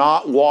those that have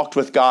not walked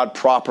with God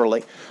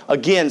properly.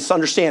 Again, so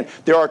understand,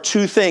 there are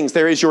two things.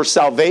 There is your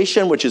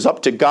salvation, which is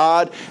up to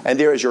God, and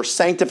there is your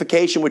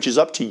sanctification, which is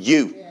up to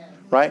you.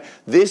 Right?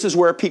 This is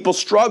where people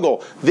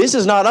struggle. This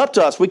is not up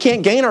to us. We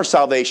can't gain our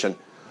salvation.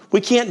 We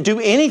can't do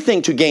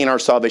anything to gain our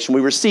salvation. We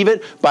receive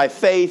it by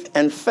faith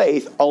and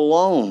faith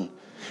alone.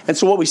 And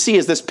so what we see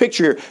is this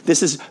picture here.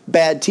 This is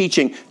bad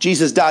teaching.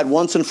 Jesus died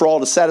once and for all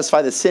to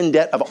satisfy the sin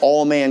debt of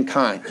all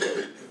mankind.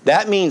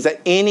 That means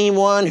that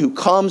anyone who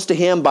comes to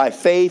him by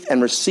faith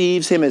and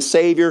receives him as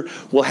Savior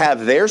will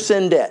have their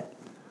sin debt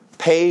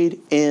paid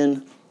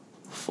in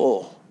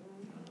full.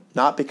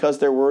 Not because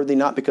they're worthy,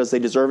 not because they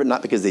deserve it,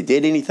 not because they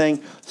did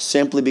anything,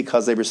 simply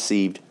because they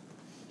received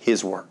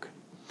his work.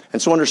 And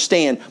so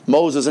understand,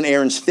 Moses and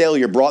Aaron's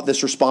failure brought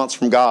this response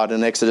from God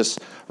in Exodus,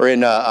 or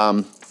in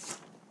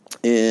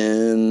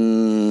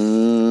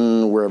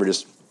wherever it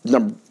is,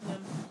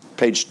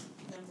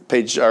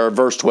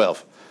 verse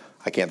 12.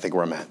 I can't think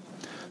where I'm at.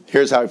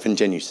 Here's how it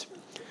continues.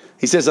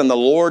 He says, and the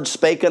Lord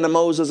spake unto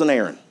Moses and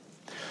Aaron,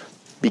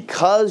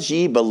 because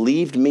ye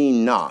believed me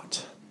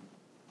not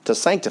to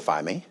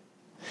sanctify me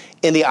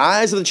in the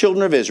eyes of the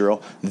children of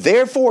Israel,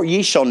 therefore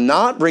ye shall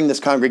not bring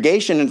this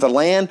congregation into the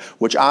land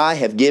which I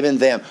have given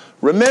them.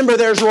 Remember,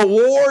 there's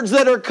rewards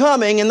that are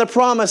coming in the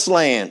promised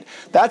land.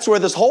 That's where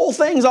this whole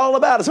thing's all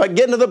about. It's about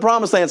getting to the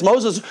promised land. It's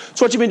Moses,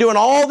 it's what you've been doing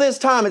all this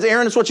time. It's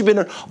Aaron, it's what you've been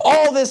doing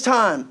all this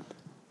time.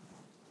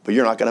 But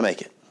you're not going to make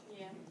it.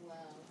 Yeah. Wow.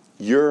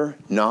 You're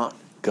not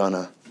going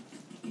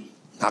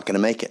to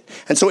make it.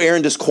 And so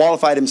Aaron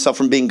disqualified himself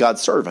from being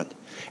God's servant.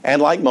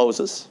 And like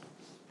Moses,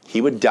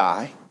 he would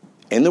die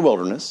in the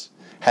wilderness,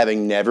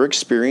 having never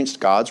experienced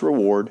God's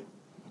reward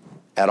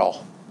at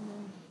all.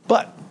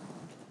 But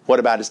what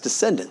about his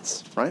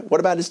descendants, right?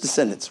 What about his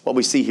descendants? What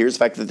we see here is the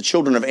fact that the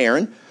children of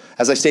Aaron,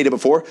 as I stated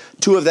before,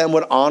 two of them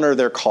would honor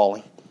their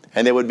calling.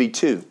 And there would be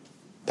two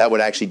that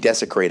would actually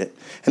desecrate it.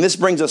 And this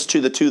brings us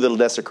to the two that will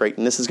desecrate.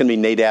 And this is going to be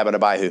Nadab and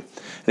Abihu. And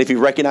if you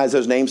recognize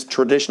those names,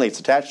 traditionally it's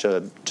attached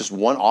to just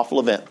one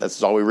awful event.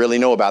 That's all we really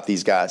know about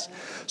these guys.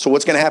 So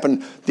what's going to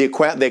happen, the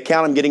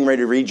account I'm getting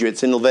ready to read you,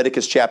 it's in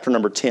Leviticus chapter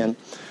number 10.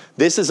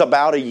 This is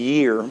about a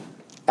year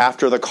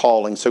after the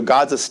calling. So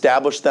God's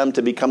established them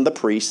to become the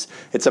priests.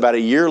 It's about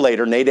a year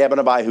later. Nadab and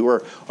Abihu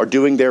are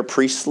doing their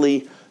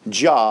priestly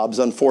jobs,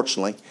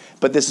 unfortunately.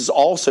 But this is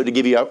also to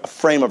give you a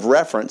frame of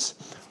reference.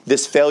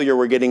 This failure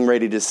we're getting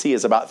ready to see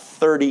is about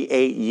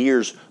 38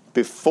 years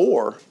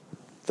before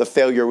the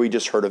failure we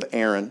just heard of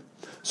Aaron.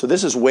 So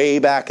this is way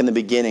back in the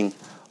beginning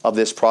of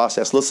this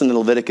process. Listen to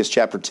Leviticus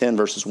chapter 10,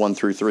 verses 1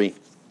 through 3. It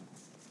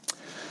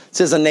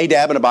says, and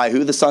Nadab and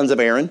Abihu, the sons of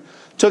Aaron,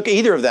 took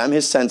either of them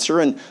his censer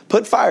and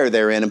put fire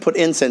therein and put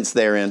incense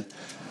therein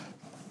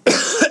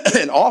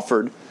and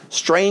offered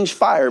strange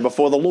fire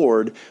before the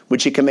Lord,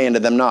 which he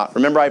commanded them not.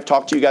 Remember, I've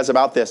talked to you guys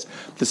about this.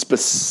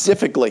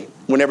 Specifically,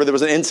 whenever there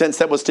was an incense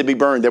that was to be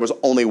burned, there was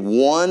only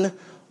one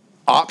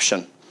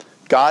option.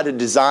 God had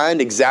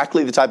designed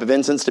exactly the type of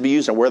incense to be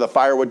used and where the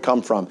fire would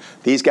come from.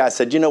 These guys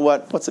said, you know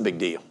what? What's the big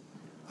deal?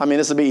 I mean,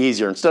 this will be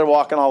easier. Instead of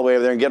walking all the way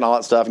over there and getting all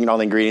that stuff and getting all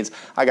the ingredients,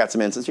 I got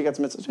some incense. You got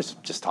some incense?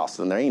 Just toss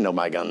it in there. Ain't no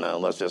my gun now.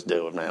 Let's just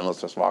do it, man. Let's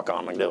just walk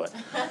on and do it.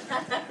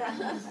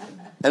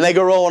 And they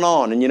go rolling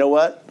on. And you know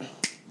what?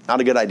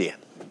 Not a good idea.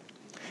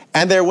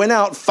 And there went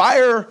out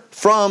fire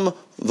from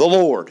the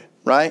Lord,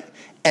 right?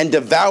 And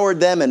devoured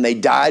them, and they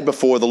died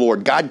before the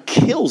Lord. God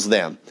kills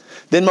them.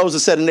 Then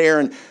Moses said unto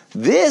Aaron,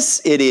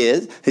 this it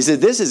is, he said,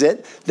 this is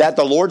it, that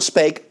the Lord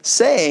spake,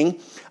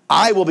 saying,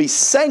 I will be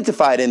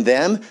sanctified in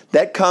them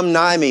that come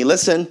nigh me.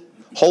 Listen,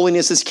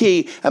 holiness is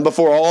key, and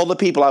before all the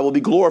people I will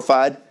be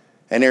glorified.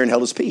 And Aaron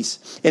held his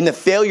peace. In the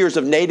failures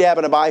of Nadab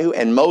and Abihu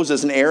and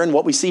Moses and Aaron,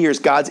 what we see here is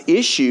God's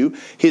issue,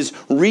 his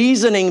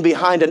reasoning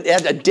behind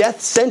a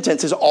death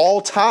sentence is all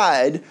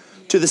tied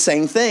to the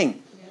same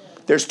thing.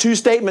 There's two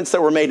statements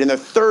that were made, and there are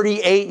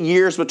 38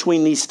 years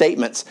between these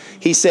statements.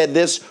 He said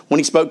this when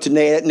he spoke to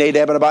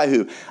Nadab and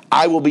Abihu,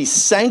 I will be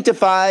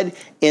sanctified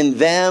in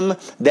them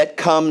that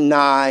come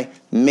nigh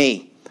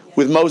me.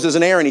 With Moses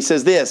and Aaron, he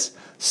says this,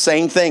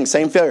 same thing,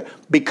 same failure.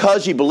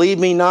 Because you believe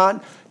me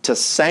not to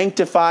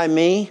sanctify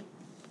me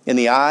in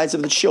the eyes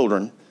of the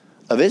children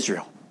of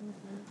Israel.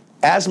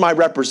 As my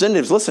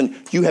representatives, listen,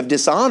 you have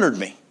dishonored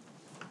me.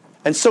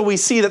 And so we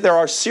see that there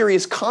are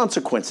serious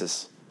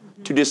consequences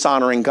to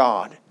dishonoring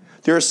God.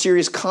 There are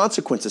serious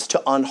consequences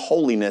to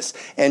unholiness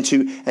and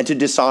to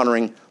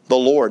dishonoring the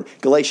Lord.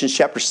 Galatians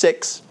chapter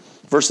 6,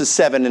 verses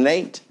 7 and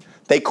 8.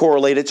 They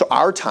correlate it to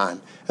our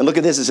time. And look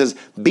at this. It says,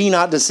 be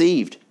not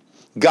deceived.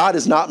 God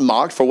is not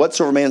mocked, for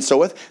whatsoever man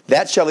soweth,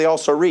 that shall he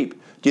also reap.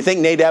 Do you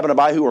think Nadab and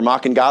Abihu were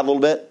mocking God a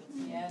little bit?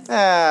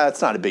 Yes.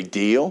 It's not a big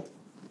deal.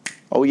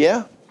 Oh,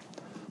 yeah?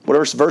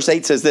 Verse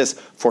 8 says this,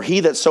 for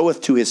he that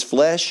soweth to his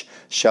flesh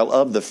shall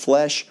of the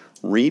flesh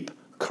reap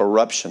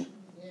corruption.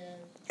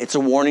 It's a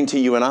warning to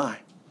you and I.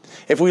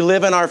 If we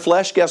live in our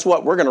flesh, guess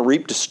what? We're going to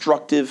reap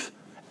destructive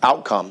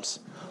outcomes.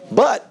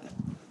 But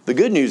the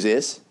good news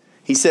is,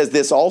 he says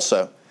this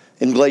also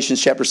in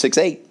Galatians chapter 6,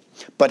 8.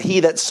 But he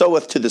that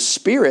soweth to the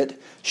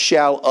Spirit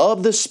shall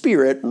of the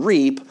Spirit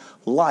reap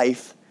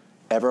life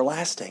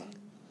everlasting.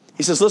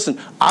 He says, listen,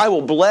 I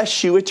will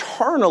bless you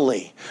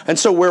eternally. And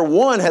so where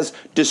one has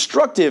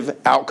destructive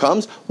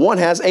outcomes, one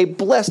has a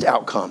blessed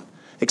outcome.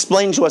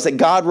 Explaining to us that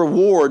God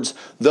rewards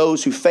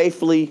those who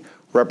faithfully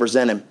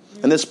represent him.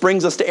 And this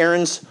brings us to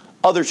Aaron's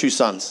other two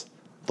sons,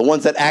 the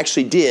ones that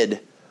actually did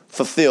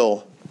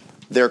fulfill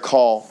their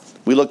call.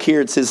 We look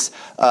here, it says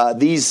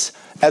these,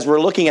 as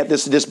we're looking at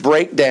this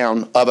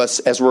breakdown of us,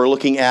 as we're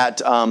looking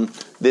at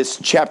this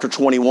chapter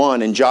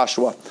 21 in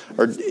Joshua,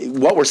 or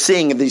what we're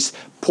seeing in this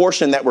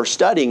portion that we're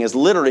studying is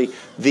literally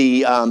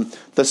the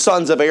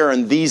sons of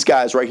Aaron, these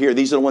guys right here.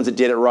 These are the ones that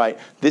did it right.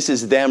 This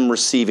is them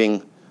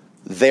receiving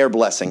their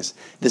blessings.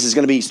 This is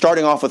going to be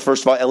starting off with,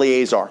 first of all,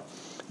 Eleazar.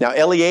 Now,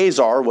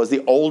 Eleazar was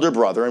the older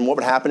brother, and what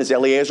would happen is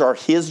Eleazar,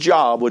 his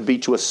job would be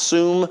to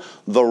assume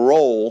the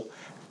role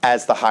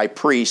as the high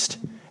priest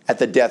at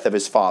the death of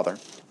his father.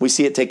 We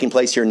see it taking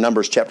place here in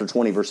Numbers chapter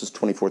 20, verses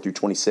 24 through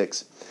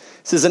 26. It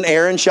says, and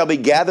Aaron shall be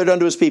gathered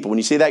unto his people. When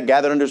you see that,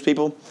 gathered unto his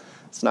people,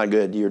 it's not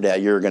good. You're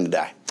going to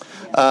die.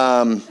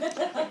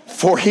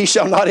 For he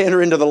shall not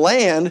enter into the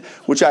land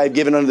which I have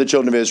given unto the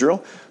children of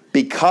Israel,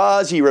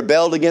 because he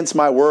rebelled against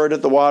my word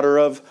at the water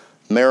of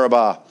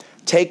Meribah.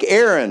 Take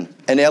Aaron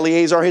and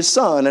Eleazar his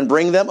son, and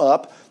bring them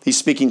up, he's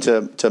speaking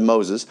to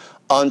Moses,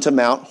 unto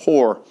Mount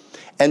Hor,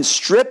 and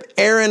strip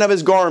Aaron of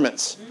his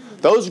garments.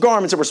 Those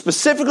garments that were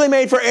specifically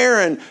made for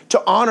Aaron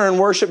to honor and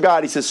worship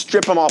God. He says,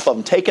 strip them off of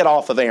him. Take it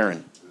off of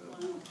Aaron.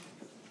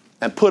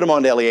 And put them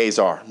onto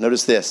Eleazar.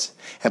 Notice this.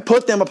 And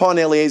put them upon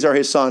Eleazar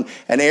his son,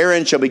 and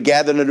Aaron shall be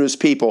gathered unto his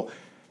people,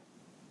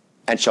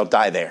 and shall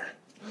die there.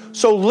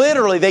 So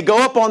literally, they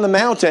go up on the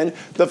mountain.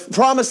 The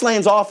promised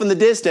land's off in the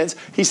distance.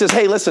 He says,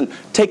 hey, listen,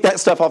 take that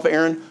stuff off of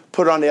Aaron,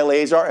 put it on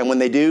Eleazar. And when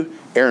they do,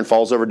 Aaron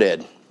falls over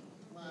dead.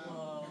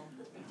 Wow.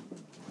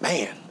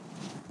 Man,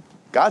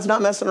 God's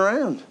not messing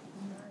around.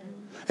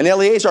 And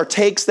Eleazar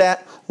takes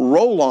that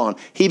role on.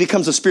 He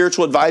becomes a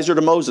spiritual advisor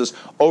to Moses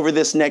over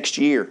this next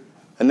year.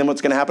 And then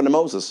what's going to happen to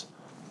Moses?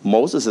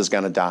 Moses is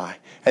going to die.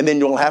 And then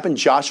what will happen?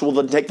 Joshua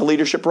will take the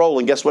leadership role.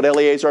 And guess what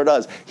Eleazar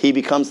does? He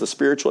becomes the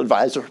spiritual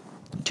advisor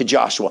to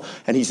Joshua,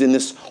 and he's in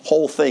this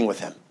whole thing with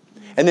him.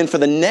 And then for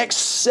the next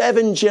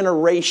 7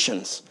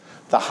 generations,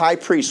 the high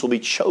priest will be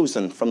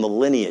chosen from the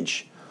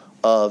lineage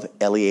of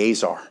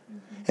Eleazar.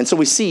 And so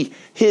we see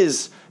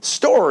his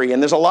story,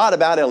 and there's a lot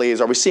about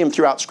Eleazar. We see him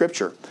throughout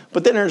Scripture.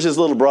 But then there's his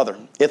little brother,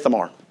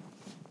 Ithamar.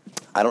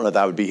 I don't know if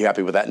I would be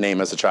happy with that name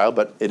as a child,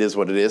 but it is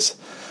what it is.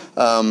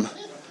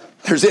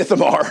 There's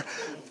Ithamar.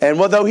 And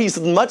although he's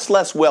much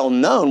less well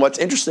known, what's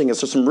interesting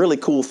is there's some really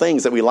cool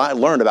things that we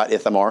learned about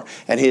Ithamar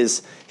and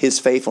his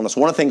faithfulness.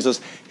 One of the things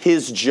was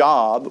his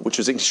job, which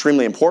was an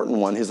extremely important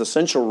one, his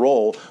essential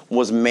role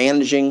was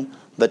managing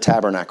the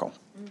tabernacle.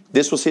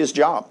 This was his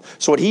job.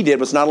 So what he did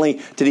was not only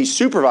did he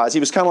supervise,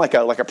 he was kind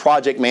of like a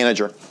project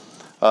manager,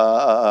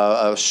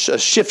 a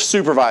shift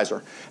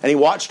supervisor. And he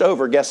watched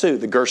over, guess who?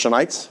 The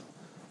Gershonites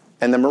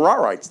and the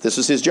Merarites. This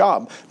was his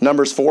job.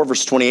 Numbers 4,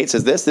 verse 28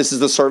 says this. This is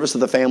the service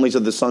of the families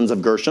of the sons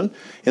of Gershon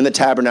in the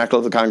tabernacle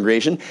of the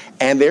congregation.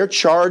 And their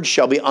charge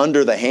shall be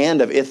under the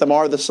hand of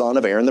Ithamar, the son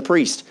of Aaron the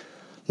priest.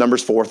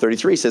 Numbers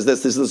 4:33 says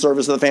this. This is the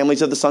service of the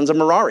families of the sons of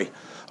Merari,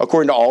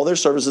 according to all their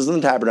services in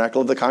the tabernacle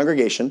of the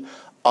congregation,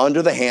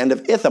 under the hand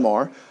of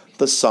Ithamar,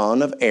 the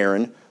son of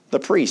Aaron the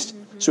priest.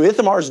 So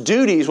Ithamar's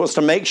duties was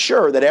to make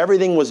sure that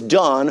everything was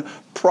done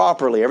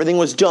properly. Everything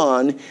was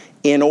done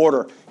in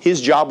order.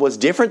 His job was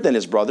different than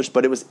his brothers,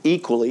 but it was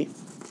equally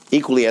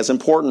as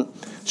important.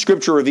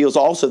 Scripture reveals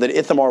also that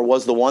Ithamar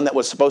was the one that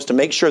was supposed to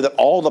make sure that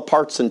all the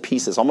parts and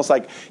pieces, almost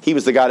like he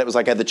was the guy that was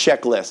like had the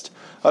checklist.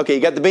 Okay, you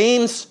got the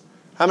beams?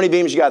 How many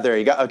beams you got there?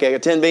 I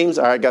got 10 beams?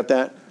 All right, got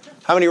that.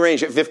 How many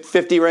rings?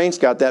 50 rings?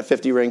 Got that,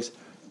 50 rings.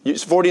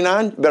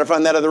 49? You better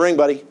find that other ring,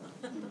 buddy.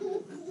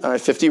 All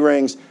right, 50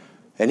 rings.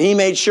 And he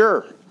made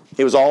sure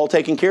it was all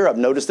taken care of.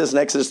 Notice this in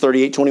Exodus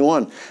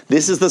 38:21.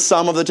 This is the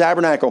sum of the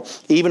tabernacle,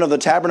 even of the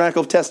tabernacle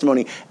of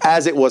testimony,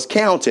 as it was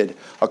counted,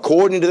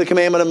 according to the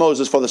commandment of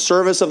Moses, for the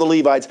service of the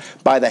Levites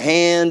by the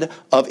hand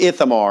of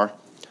Ithamar,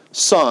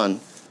 son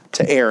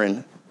to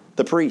Aaron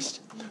the priest.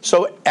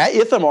 So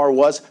Ithamar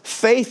was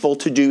faithful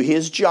to do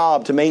his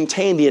job, to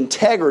maintain the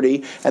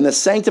integrity and the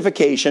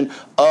sanctification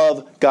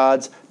of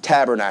God's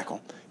tabernacle.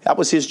 That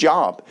was his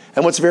job.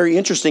 And what's very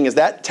interesting is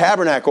that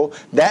tabernacle,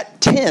 that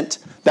tent,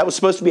 that was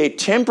supposed to be a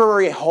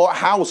temporary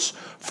house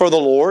for the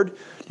Lord.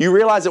 You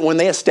realize that when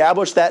they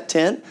established that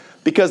tent,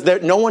 because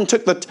no one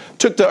had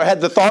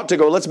the thought to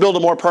go, let's build a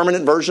more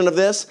permanent version of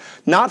this.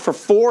 Not for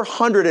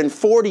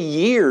 440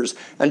 years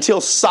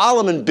until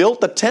Solomon built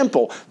the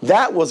temple.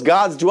 That was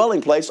God's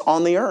dwelling place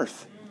on the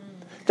earth.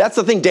 That's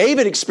the thing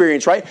David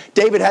experienced, right?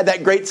 David had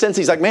that great sense.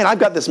 He's like, man, I've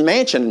got this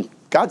mansion, and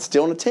God's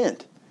still in a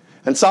tent.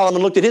 And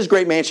Solomon looked at his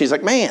great mansion. He's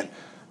like, man,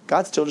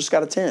 God still just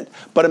got a tent.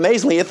 But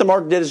amazingly, Ithamar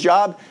did his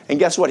job, and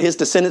guess what? His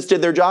descendants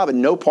did their job, and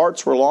no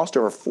parts were lost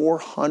over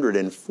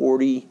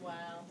 440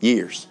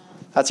 years.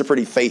 That's a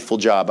pretty faithful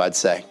job, I'd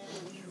say.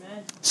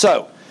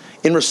 So,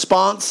 in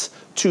response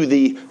to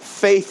the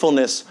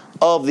faithfulness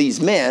of these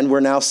men, we're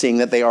now seeing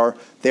that they are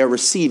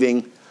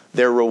receiving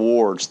their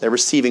rewards. They're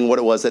receiving what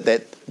it was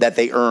that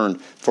they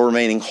earned for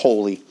remaining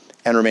holy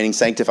and remaining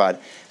sanctified.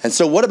 And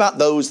so what about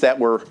those that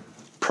were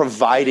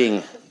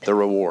providing the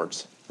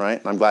rewards, right?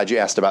 And I'm glad you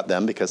asked about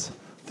them because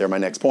they're my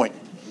next point.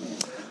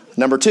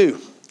 Number 2,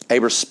 a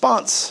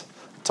response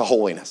to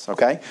holiness,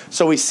 okay?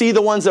 So we see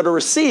the ones that are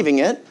receiving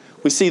it.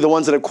 We see the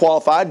ones that have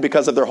qualified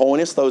because of their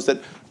holiness, those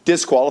that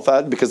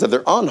disqualified because of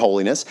their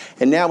unholiness,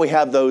 and now we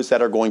have those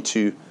that are going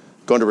to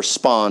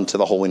respond to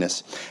the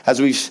holiness. As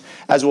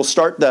we'll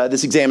start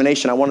this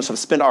examination, I want us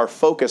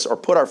to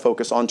put our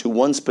focus onto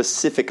one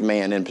specific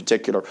man in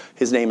particular.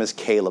 His name is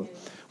Caleb.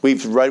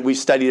 We've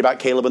studied about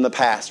Caleb in the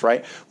past,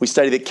 right? We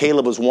studied that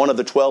Caleb was one of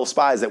the 12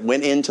 spies that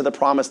went into the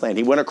promised land.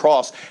 He went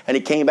across and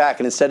he came back,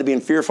 and instead of being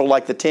fearful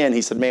like the 10,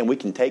 he said, man, we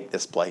can take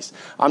this place.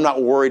 I'm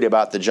not worried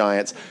about the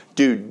giants.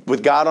 Dude,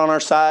 with God on our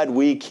side,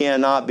 we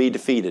cannot be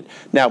defeated.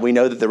 Now, we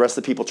know that the rest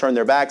of the people turned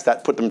their backs.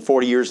 That put them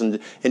 40 years in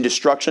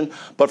destruction.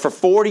 But for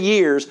 40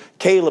 years,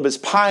 Caleb is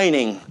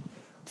pining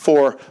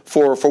for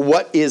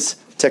what is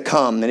to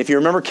come. And if you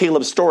remember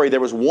Caleb's story, there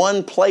was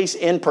one place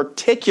in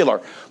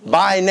particular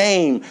by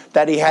name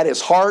that he had his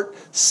heart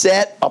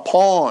set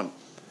upon.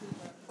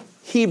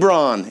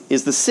 Hebron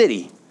is the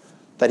city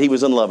that he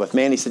was in love with.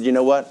 Man, he said, you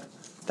know what?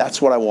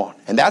 That's what I want.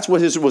 And that's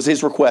what was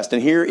his request.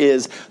 And here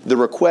is the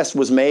request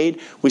was made.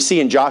 We see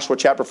in Joshua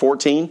chapter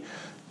 14.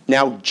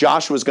 Now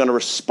Joshua is going to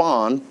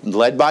respond,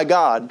 led by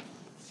God,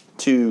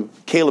 to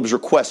Caleb's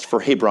request for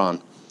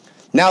Hebron.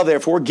 Now,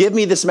 therefore, give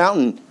me this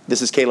mountain,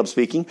 this is Caleb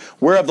speaking,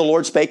 whereof the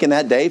Lord spake in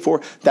that day,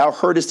 for thou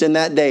heardest in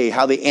that day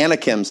how the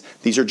Anakims,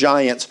 these are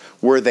giants,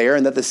 were there,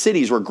 and that the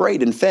cities were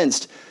great and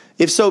fenced.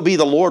 If so be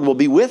the Lord will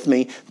be with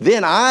me,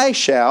 then I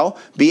shall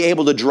be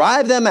able to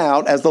drive them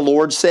out, as the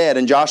Lord said.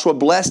 And Joshua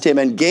blessed him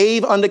and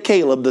gave unto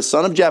Caleb, the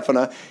son of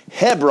Jephunneh,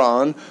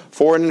 Hebron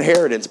for an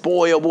inheritance.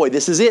 Boy, oh boy,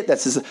 this is it.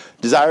 That's his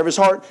desire of his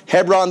heart.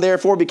 Hebron,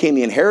 therefore, became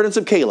the inheritance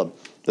of Caleb,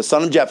 the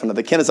son of Jephunneh,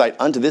 the Kenizzite,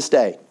 unto this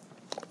day.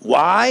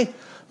 Why?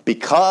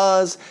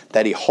 Because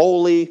that he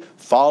wholly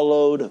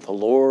followed the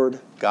Lord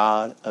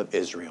God of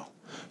Israel.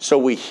 So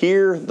we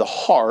hear the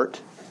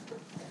heart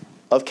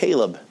of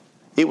Caleb.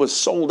 It was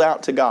sold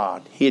out to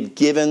God. He had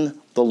given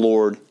the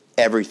Lord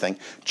everything.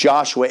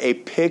 Joshua, a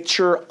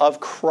picture of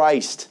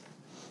Christ,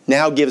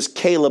 now gives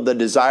Caleb the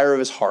desire of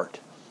his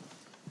heart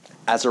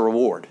as a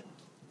reward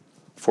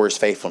for his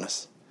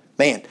faithfulness.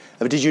 Man,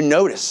 did you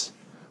notice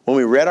when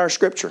we read our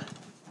scripture,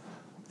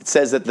 it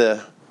says that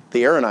the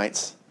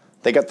Aaronites,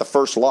 they got the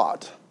first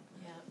lot.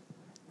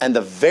 And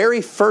the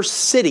very first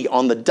city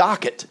on the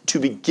docket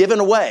to be given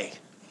away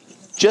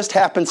just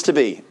happens to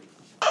be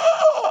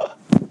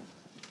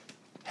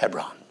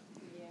Hebron.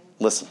 Yeah.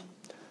 Listen,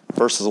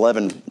 verses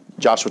 11,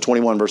 Joshua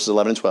 21, verses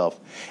 11 and 12.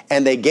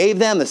 And they gave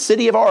them the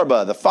city of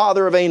Arba, the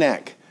father of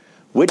Anak,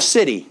 which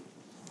city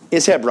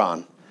is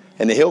Hebron,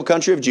 and the hill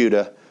country of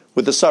Judah,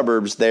 with the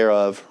suburbs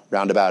thereof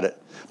round about it.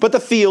 But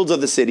the fields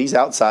of the cities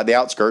outside, the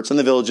outskirts, and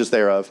the villages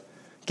thereof,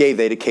 gave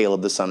they to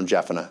Caleb the son of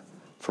Jephunneh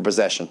for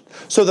possession.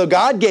 So though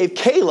God gave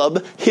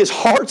Caleb his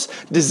heart's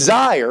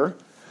desire,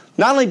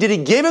 not only did he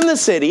give him the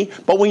city,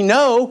 but we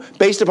know,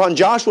 based upon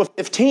Joshua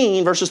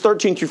 15, verses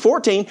 13 through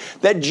 14,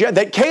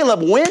 that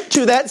Caleb went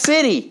to that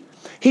city.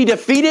 He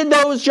defeated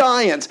those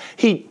giants.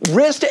 He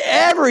risked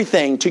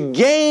everything to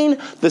gain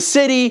the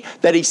city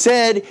that he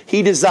said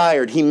he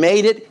desired. He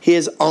made it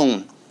his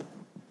own.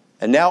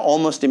 And now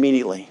almost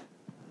immediately,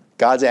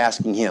 God's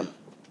asking him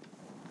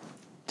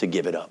to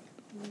give it up.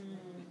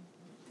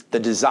 The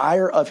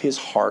desire of his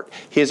heart,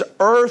 his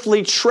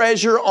earthly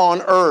treasure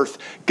on earth.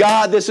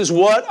 God, this is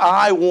what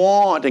I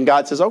want. And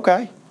God says,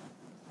 okay,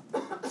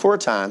 for a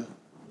time,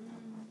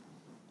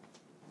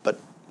 but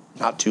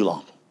not too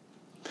long.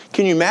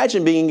 Can you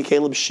imagine being in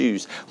Caleb's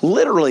shoes?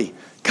 Literally,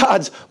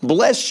 God's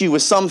blessed you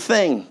with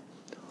something.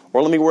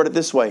 Or let me word it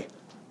this way,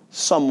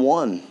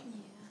 someone.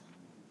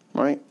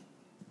 Right?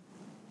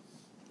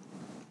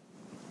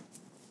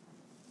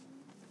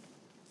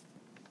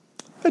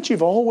 That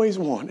you've always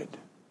wanted.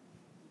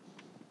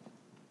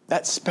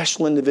 That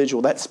special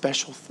individual, that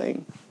special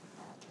thing.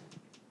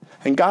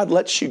 And God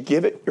lets you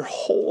give it your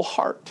whole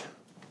heart.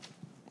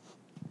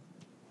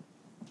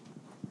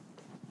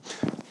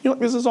 You're like,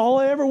 this is all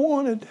I ever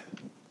wanted.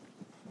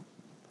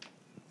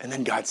 And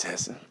then God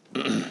says,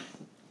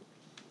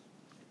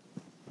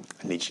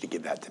 need you to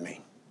give that to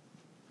me.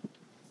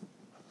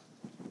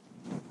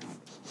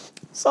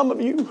 Some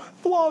of you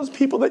have lost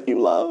people that you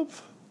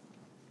love.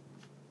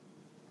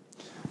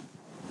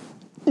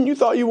 And you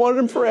thought you wanted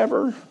them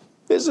forever.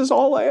 This is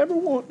all I ever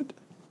wanted.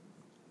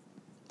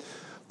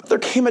 But there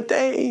came a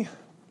day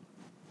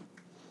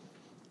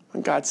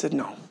when God said,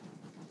 no.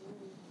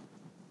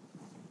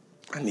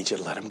 I need you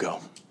to let him go.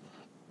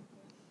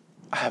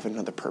 I have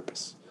another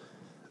purpose.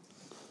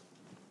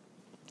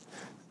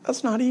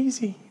 That's not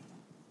easy.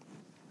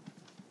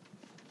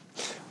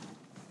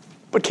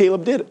 But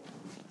Caleb did it.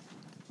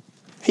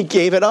 He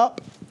gave it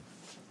up.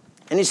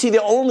 And you see,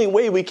 the only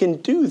way we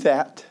can do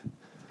that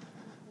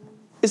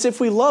is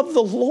if we love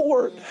the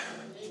Lord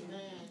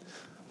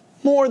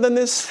more than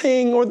this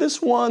thing or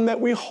this one that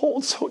we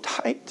hold so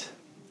tight.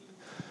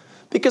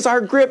 Because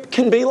our grip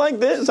can be like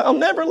this. I'll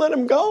never let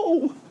him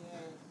go.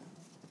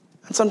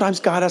 And sometimes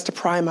God has to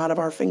pry him out of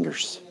our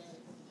fingers.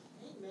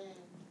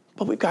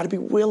 But we've got to be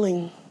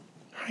willing,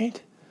 right?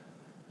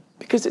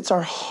 Because it's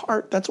our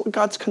heart. That's what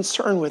God's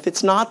concerned with.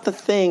 It's not the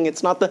thing.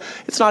 It's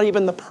not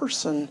even the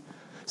person.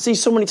 See,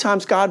 so many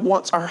times God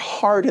wants our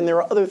heart, and there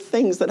are other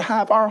things that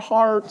have our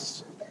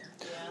hearts.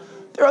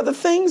 There are the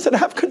things that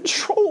have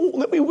control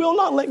that we will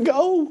not let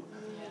go.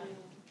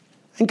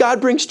 And God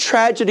brings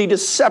tragedy to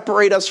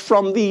separate us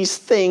from these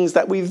things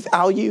that we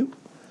value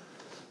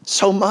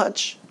so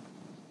much.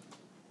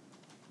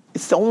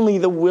 It's only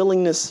the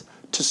willingness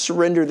to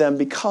surrender them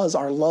because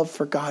our love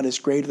for God is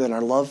greater than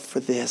our love for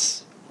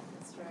this.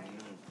 That's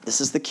right.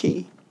 This is the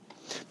key.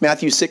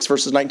 Matthew 6,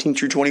 verses 19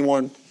 through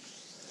 21.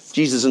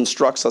 Jesus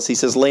instructs us. He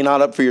says, lay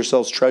not up for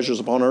yourselves treasures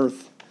upon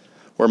earth,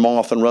 where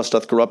moth and rust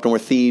doth corrupt, and where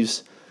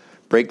thieves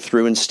break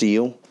through and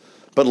steal.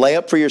 But lay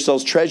up for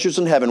yourselves treasures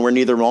in heaven, where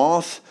neither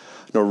moth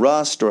nor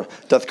rust or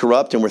doth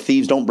corrupt, and where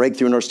thieves don't break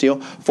through nor steal.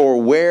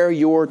 For where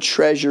your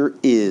treasure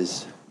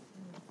is.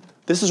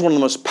 This is one of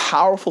the most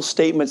powerful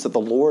statements that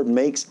the Lord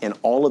makes in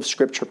all of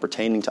Scripture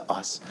pertaining to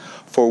us.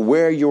 For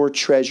where your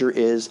treasure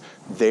is,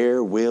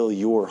 there will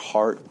your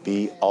heart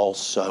be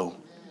also.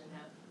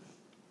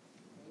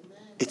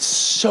 It's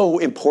so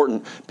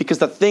important because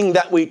the thing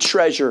that we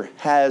treasure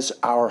has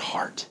our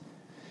heart.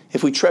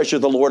 If we treasure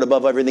the Lord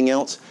above everything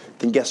else,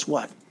 then guess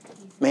what?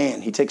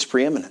 Man, he takes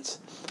preeminence.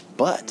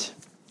 But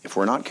if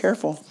we're not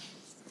careful,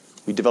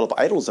 we develop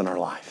idols in our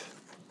life.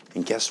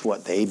 And guess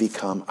what? They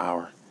become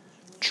our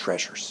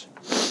treasures.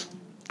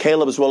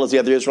 Caleb, as well as the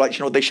other Israelites, you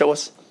know what they show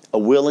us?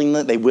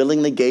 They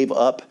willingly gave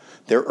up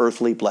their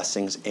earthly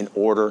blessings in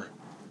order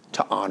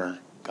to honor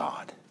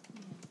God.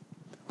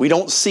 We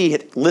don't see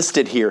it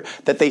listed here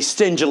that they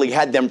stingily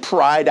had them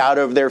pried out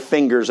of their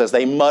fingers as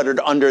they muttered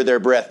under their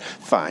breath.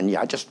 Fine,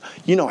 yeah, I just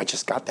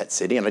got that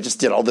city and I just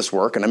did all this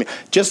work and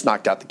just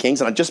knocked out the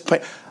kings and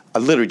I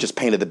literally just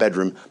painted the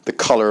bedroom the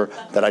color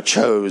that I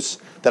chose,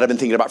 that I've been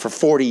thinking about for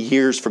 40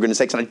 years, for goodness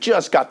sakes, and I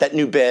just got that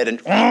new bed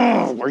and,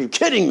 are you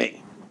kidding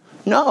me?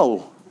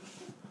 No,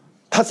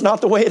 that's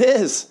not the way it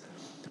is.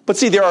 But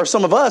see, there are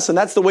some of us, and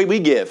that's the way we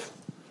give.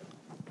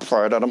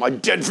 Pry it out of my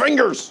dead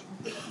fingers,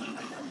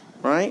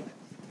 right?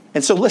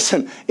 And so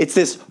listen, it's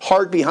this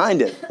heart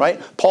behind it, right?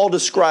 Paul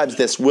describes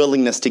this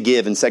willingness to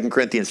give in 2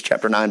 Corinthians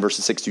chapter 9,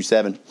 verses 6 through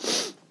 7.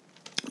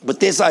 But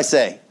this I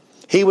say,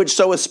 he which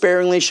soweth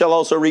sparingly shall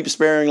also reap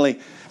sparingly,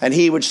 and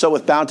he which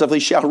soweth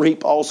bountifully shall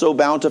reap also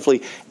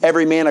bountifully.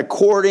 Every man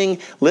according,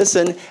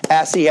 listen,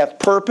 as he hath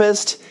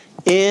purposed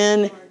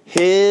in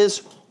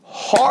his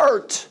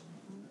heart.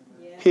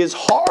 His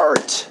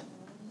heart.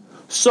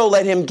 So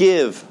let him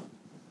give,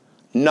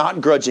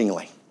 not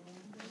grudgingly,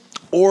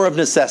 or of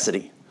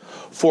necessity.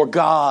 For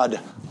God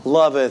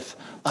loveth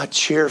a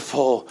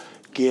cheerful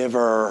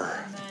giver.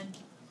 Amen.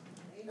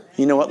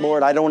 You know what,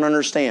 Lord? I don't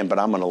understand, but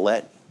I'm going to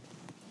let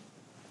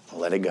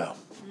it go.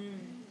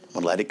 I'm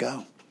going to let it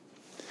go.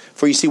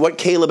 For you see, what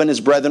Caleb and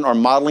his brethren are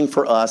modeling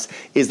for us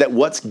is that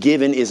what's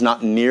given is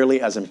not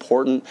nearly as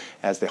important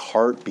as the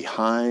heart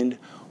behind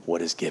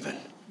what is given.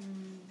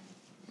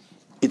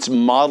 It's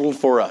modeled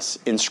for us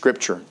in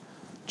Scripture.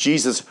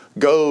 Jesus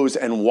goes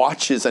and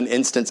watches an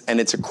instance, and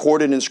it's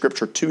recorded in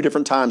Scripture 2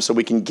 different times so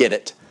we can get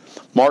it.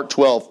 Mark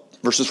 12,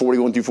 verses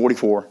 41 through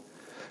 44.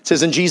 It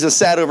says, and Jesus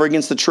sat over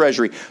against the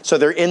treasury. So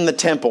they're in the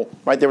temple,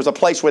 right? There was a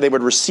place where they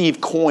would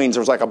receive coins.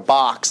 There was like a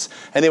box,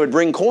 and they would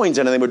bring coins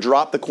in, and they would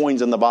drop the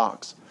coins in the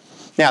box.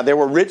 Now, there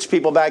were rich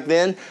people back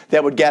then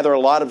that would gather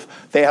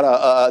they had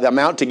the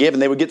amount to give,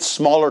 and they would get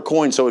smaller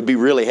coins, so it would be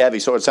really heavy.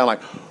 So it would sound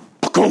like,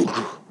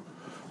 pukunk,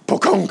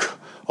 pukunk.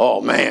 Oh,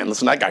 man,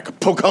 listen, that guy could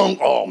pukunk.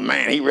 Oh,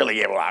 man, he really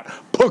gave a lot.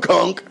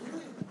 Pukunk,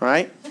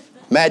 right?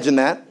 Imagine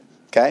that,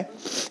 okay?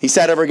 He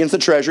sat over against the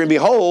treasury, and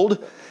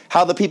behold,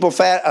 how the people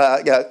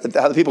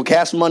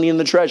cast money in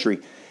the treasury.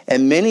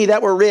 And many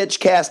that were rich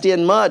cast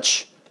in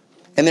much.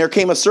 And there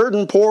came a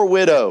certain poor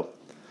widow.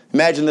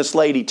 Imagine this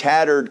lady,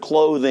 tattered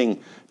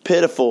clothing,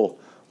 pitiful,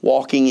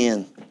 walking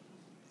in.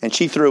 And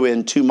she threw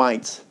in 2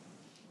 mites.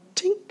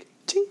 Tink,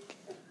 tink.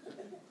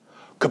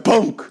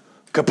 Kapunk,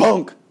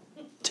 kapunk.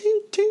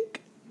 Tink, tink.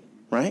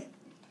 Right?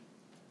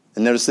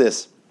 And notice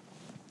this,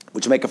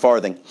 which make a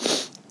farthing.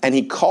 And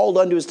he called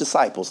unto his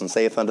disciples and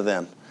saith unto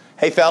them,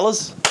 Hey,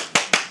 fellas,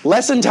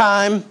 lesson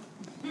time.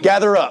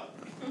 Gather up.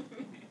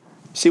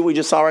 See what we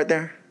just saw right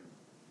there?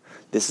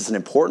 This is an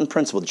important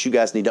principle that you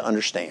guys need to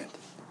understand.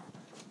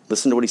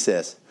 Listen to what he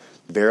says.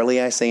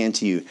 Verily I say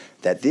unto you,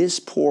 that this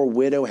poor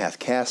widow hath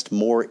cast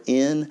more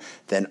in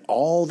than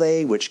all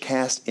they which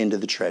cast into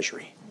the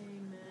treasury.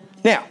 Amen.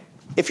 Now,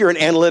 if you're an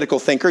analytical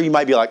thinker, you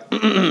might be like,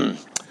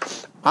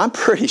 I'm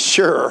pretty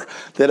sure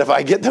that if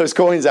I get those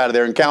coins out of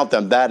there and count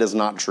them, that is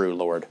not true,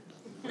 Lord.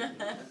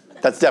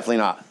 That's definitely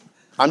not.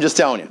 I'm just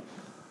telling you.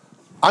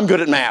 I'm good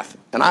at math,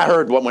 and I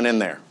heard what went in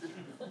there.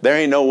 There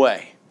ain't no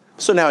way.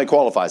 So now he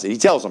qualifies it. He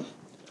tells them,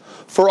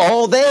 for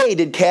all they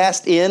did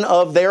cast in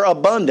of their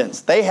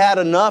abundance. They had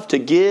enough to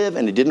give,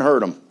 and it didn't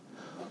hurt them.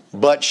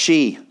 But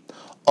she,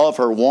 of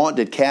her want,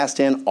 did cast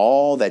in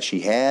all that she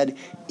had,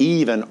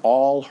 even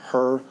all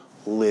her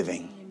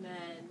living. Amen.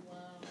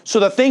 So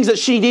the things that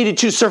she needed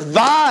to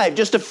survive,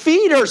 just to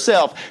feed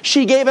herself,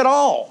 she gave it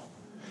all.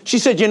 She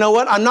said, you know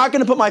what? I'm not going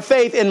to put my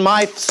faith in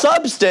my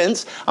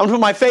substance. I'm going to put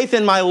my faith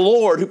in my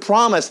Lord, who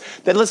promised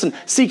that, listen,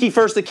 seek ye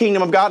first the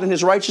kingdom of God and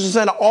his righteousness,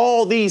 and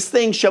all these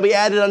things shall be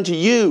added unto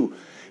you.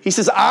 He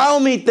says, I'll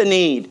meet the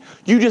need.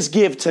 You just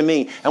give to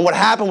me. And what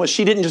happened was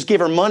she didn't just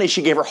give her money.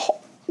 She gave her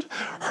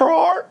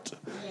heart.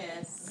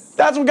 Yes.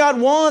 That's what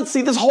God wants.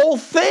 See, this whole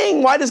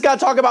thing. Why does God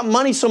talk about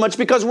money so much?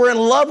 Because we're in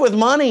love with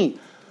money.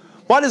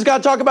 Why does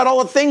God talk about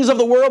all the things of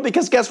the world?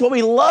 Because guess what?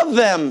 We love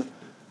them.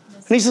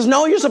 And he says,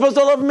 no, you're supposed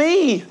to love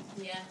me.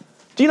 Yeah.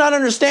 Do you not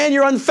understand?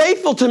 You're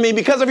unfaithful to me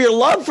because of your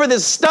love for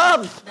this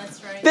stuff.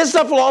 That's right. This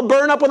stuff will all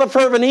burn up with a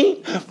fervent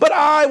heat, but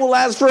I will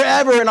last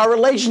forever, and our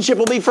relationship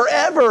will be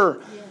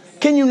forever. Yeah.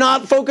 Can you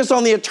not focus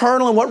on the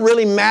eternal and what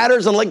really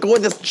matters and let go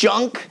of this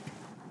junk?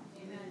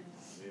 Amen.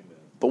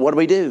 But what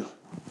do?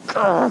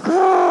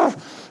 God,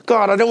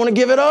 I don't want to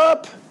give it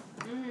up.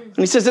 And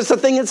he says, it's the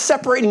thing that's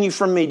separating you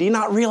from me. Do you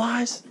not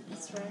realize?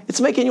 That's right.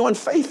 It's making you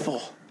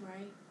unfaithful.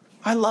 Right.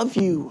 I love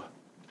you.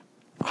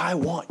 I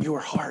want your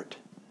heart.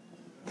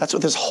 That's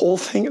what this whole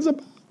thing is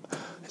about.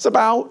 It's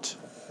about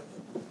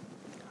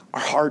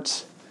our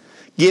hearts.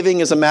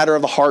 Giving is a matter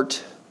of the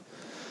heart.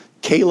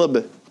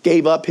 Caleb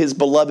gave up his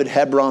beloved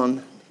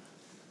Hebron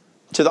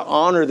to the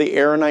honor the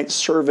Aaronite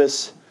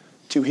service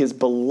to his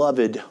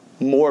beloved,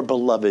 more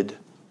beloved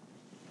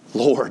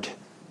Lord.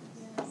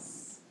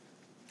 Yes.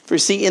 For you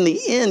see, in the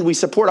end, we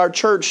support our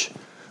church.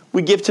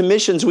 We give to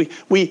missions. We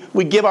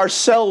give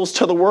ourselves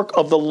to the work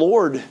of the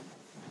Lord.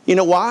 You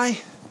know why?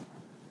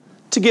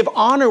 To give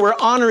honor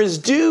where honor is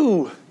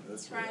due.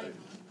 That's right.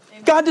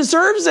 God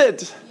deserves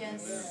it.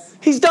 Yes.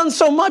 He's done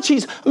so much.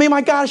 My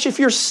gosh, if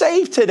you're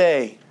saved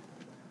today,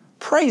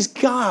 praise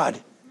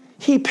God.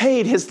 He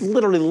paid his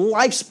literally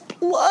life's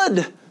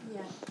blood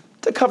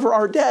to cover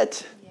our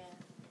debt. Yeah.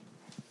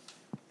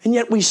 And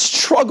yet we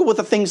struggle with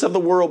the things of the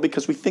world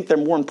because we think they're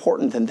more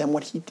important than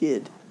what he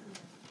did.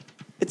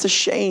 It's a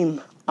shame.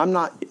 I'm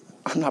not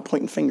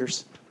pointing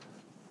fingers.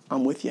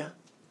 I'm with you.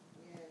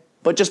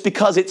 But just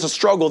because it's a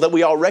struggle that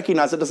we all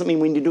recognize, it doesn't mean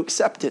we need to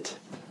accept it.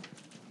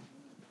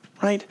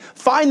 Right?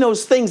 Find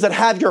those things that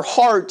have your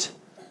heart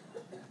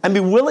and be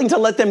willing to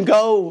let them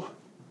go.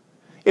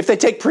 If they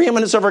take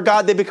preeminence over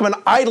God, they become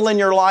an idol in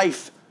your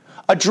life.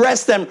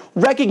 Address them,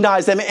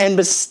 recognize them,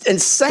 and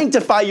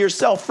sanctify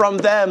yourself from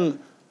them.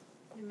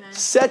 Amen.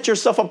 Set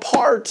yourself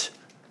apart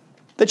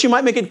that you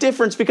might make a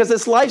difference, because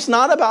this life's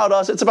not about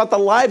us. It's about the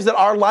lives that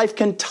our life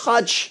can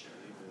touch.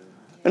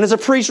 And as a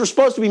priest, we're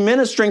supposed to be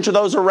ministering to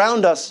those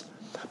around us.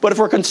 But if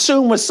we're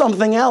consumed with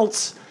something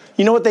else,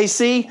 you know what they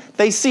see?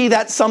 They see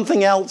that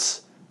something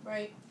else.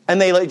 Right. And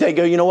they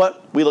go, you know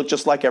what? We look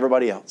just like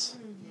everybody else.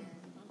 Mm-hmm.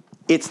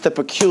 It's the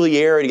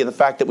peculiarity of the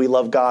fact that we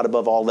love God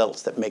above all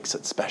else that makes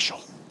it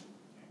special.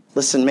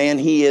 Listen, man,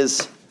 He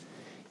is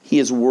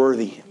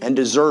worthy and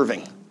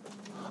deserving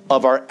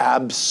of our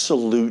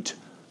absolute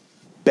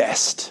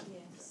best.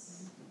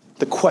 Yes.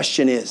 The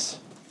question is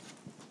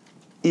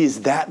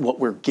that what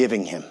we're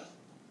giving Him?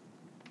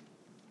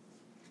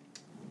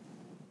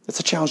 It's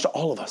a challenge to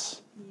all of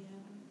us. Yeah.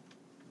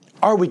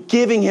 Are we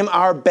giving Him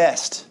our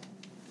best?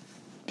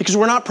 Because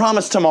we're not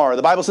promised tomorrow.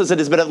 The Bible says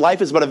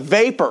life is but a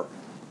vapor.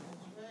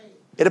 Right.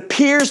 It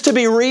appears to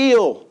be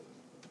real,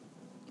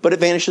 but it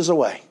vanishes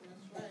away.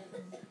 Right.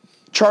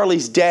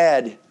 Charlie's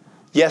dad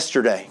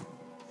yesterday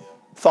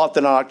thought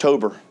that in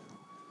October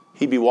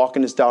he'd be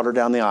walking his daughter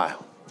down the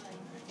aisle.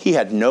 He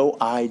had no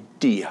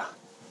idea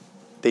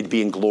they'd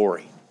be in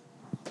glory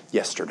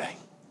yesterday.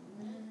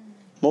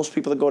 Most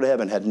people that go to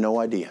heaven had no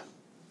idea.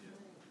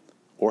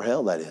 Or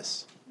hell, that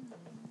is.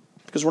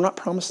 Because we're not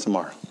promised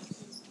tomorrow.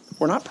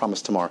 We're not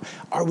promised tomorrow.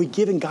 Are we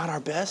giving God our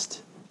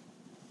best?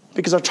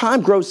 Because our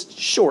time grows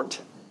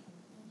short.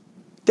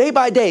 Day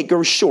by day, it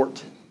grows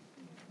short.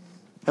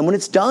 And when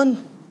it's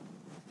done,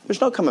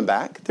 there's no coming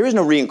back. There is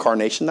no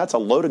reincarnation. That's a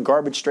load of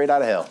garbage straight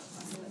out of hell.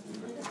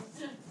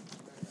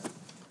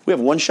 We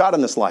have one shot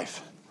in this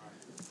life.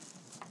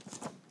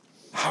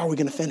 How are we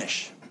going to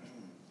finish?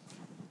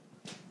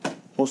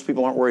 Most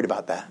people aren't worried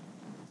about that.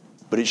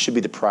 But it should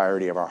be the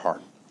priority of our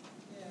heart.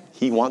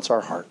 He wants our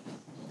heart.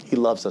 He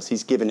loves us.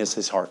 He's given us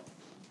His heart.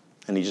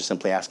 And He's just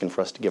simply asking for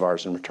us to give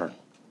ours in return.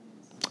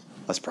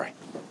 Let's pray.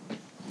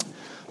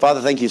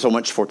 Father, thank you so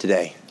much for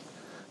today.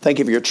 Thank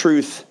you for your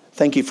truth.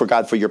 Thank you for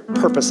God, for your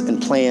purpose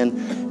and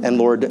plan. And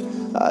Lord,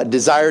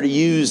 desire to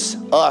use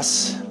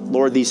us,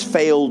 Lord, these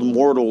failed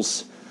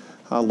mortals,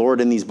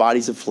 Lord, in these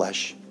bodies of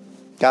flesh.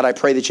 God, I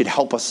pray that you'd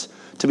help us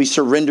to be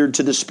surrendered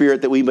to the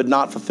Spirit, that we would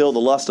not fulfill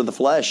the lust of the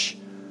flesh.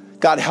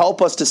 God,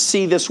 help us to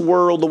see this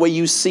world the way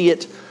you see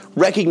it,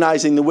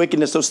 recognizing the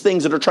wickedness, those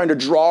things that are trying to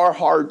draw our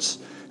hearts.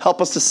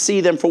 Help us to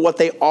see them for what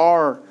they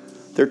are.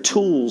 They're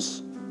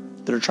tools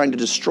that are trying to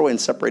destroy and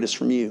separate us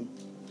from you.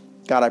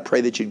 God, I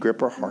pray that you'd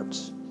grip our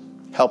hearts.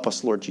 Help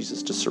us, Lord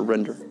Jesus, to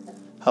surrender.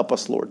 Help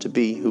us, Lord, to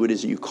be who it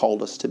is that you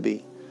called us to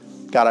be.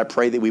 God, I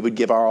pray that we would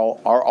give our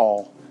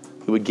all.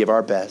 We would give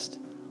our best.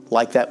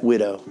 Like that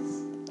widow,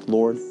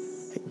 Lord,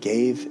 it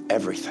gave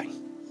everything.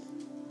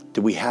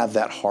 Do we have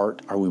that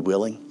heart? Are we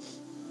willing?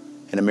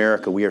 In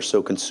America, we are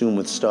so consumed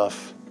with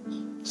stuff.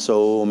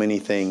 So many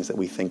things that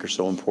we think are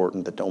so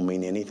important that don't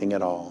mean anything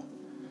at all.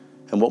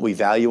 And what we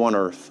value on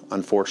earth,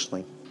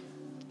 unfortunately,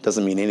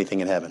 doesn't mean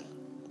anything in heaven.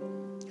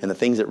 And the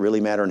things that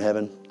really matter in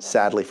heaven,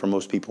 sadly for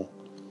most people,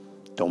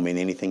 don't mean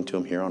anything to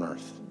them here on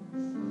earth.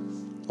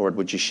 Lord,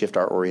 would you shift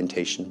our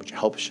orientation? Would you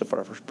help us shift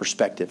our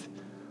perspective,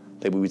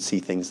 that we would see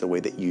things the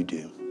way that you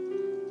do?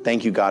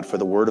 Thank you, God, for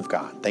the word of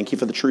God. Thank you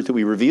for the truth that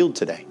we revealed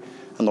today.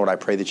 And Lord, I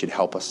pray that you'd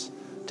help us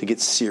to get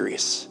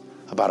serious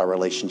about our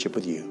relationship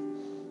with you.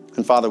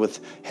 And Father,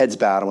 with heads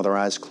bowed and with our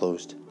eyes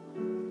closed,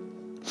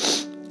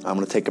 I'm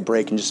going to take a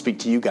break and just speak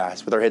to you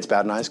guys with our heads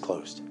bowed and eyes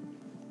closed.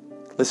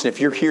 Listen,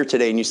 if you're here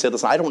today and you said,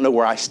 listen, I don't know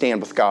where I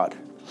stand with God.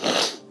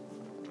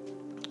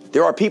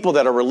 There are people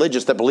that are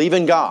religious that believe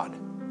in God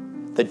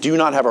that do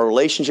not have a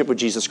relationship with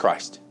Jesus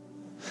Christ.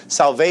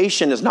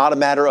 Salvation is not a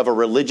matter of a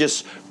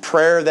religious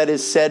prayer that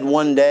is said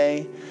one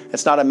day.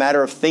 It's not a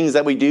matter of things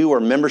that we do or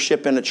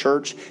membership in a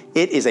church.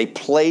 It is a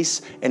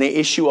place and an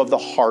issue of the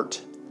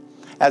heart.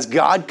 As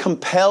God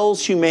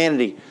compels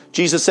humanity,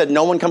 Jesus said,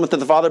 no one cometh to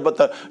the Father,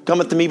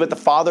 cometh to me, but the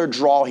Father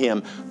draw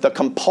him. The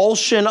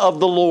compulsion of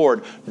the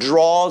Lord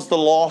draws the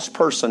lost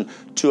person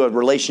to a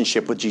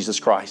relationship with Jesus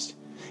Christ.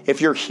 If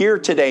you're here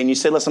today and you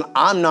say, listen,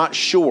 I'm not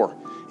sure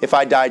if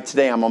I died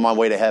today, I'm on my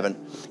way to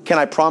heaven. Can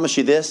I promise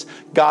you this?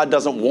 God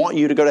doesn't want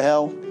you to go to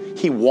hell.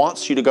 He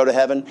wants you to go to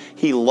heaven.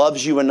 He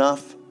loves you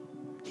enough.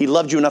 He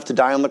loved you enough to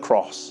die on the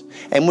cross.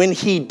 And when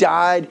he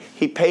died,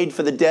 he paid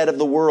for the debt of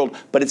the world.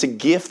 But it's a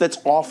gift that's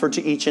offered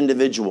to each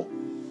individual.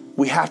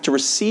 We have to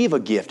receive a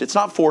gift. It's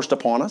not forced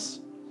upon us.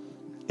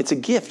 It's a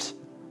gift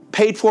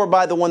paid for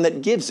by the one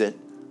that gives it,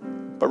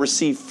 but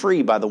received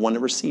free by the one that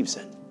receives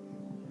it.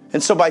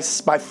 And so by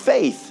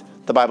faith,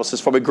 the Bible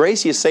says, for by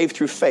grace ye are saved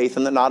through faith,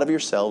 and that not of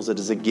yourselves, it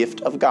is a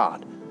gift of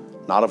God,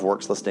 not of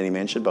works, lest any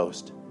man should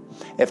boast.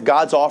 If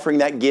God's offering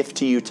that gift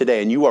to you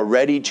today and you are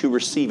ready to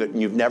receive it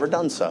and you've never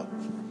done so,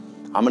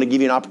 I'm going to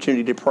give you an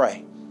opportunity to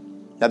pray.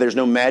 Now, there's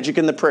no magic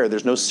in the prayer.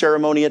 There's no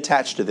ceremony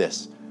attached to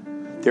this.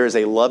 There is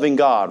a loving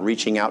God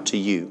reaching out to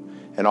you,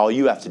 and all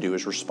you have to do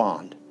is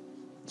respond.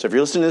 So if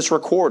you're listening to this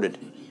recorded,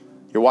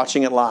 you're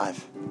watching it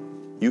live,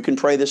 you can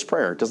pray this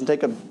prayer. It doesn't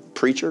take a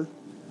preacher.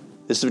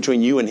 This is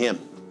between you and him.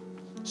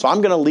 So I'm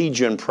going to lead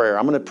you in prayer.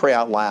 I'm going to pray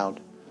out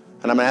loud,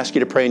 and I'm going to ask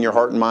you to pray in your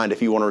heart and mind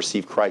if you want to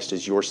receive Christ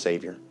as your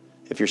Savior,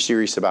 if you're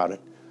serious about it.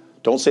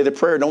 Don't say the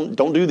prayer.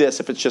 Don't do this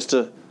if it's just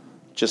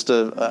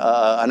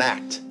an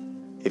act.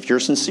 If you're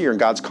sincere and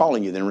God's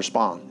calling you, then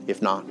respond.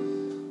 If not,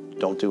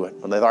 don't do it.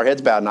 With our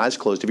heads bowed and eyes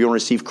closed, if you want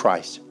to receive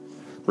Christ,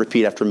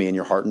 repeat after me in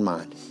your heart and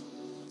mind.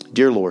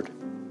 Dear Lord,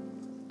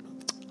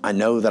 I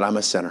know that I'm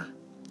a sinner,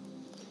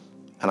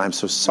 and I'm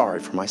so sorry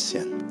for my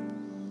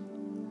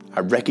sin. I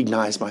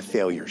recognize my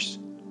failures,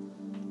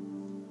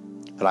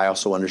 but I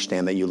also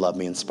understand that you love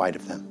me in spite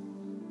of them.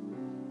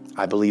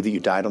 I believe that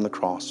you died on the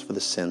cross for the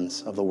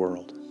sins of the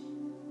world.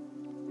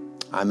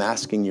 I'm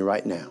asking you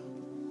right now,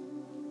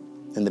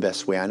 in the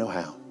best way I know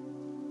how,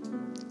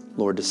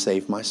 Lord, to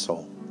save my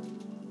soul,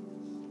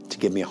 to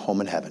give me a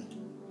home in heaven,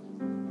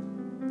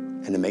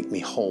 and to make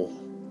me whole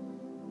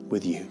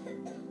with you.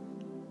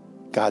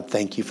 God,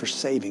 thank you for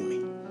saving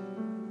me.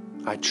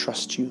 I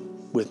trust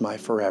you with my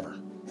forever,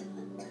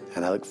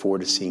 and I look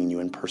forward to seeing you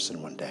in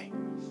person one day.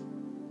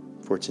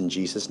 For it's in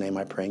Jesus' name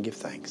I pray and give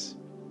thanks.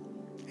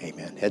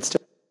 Amen. Heads still.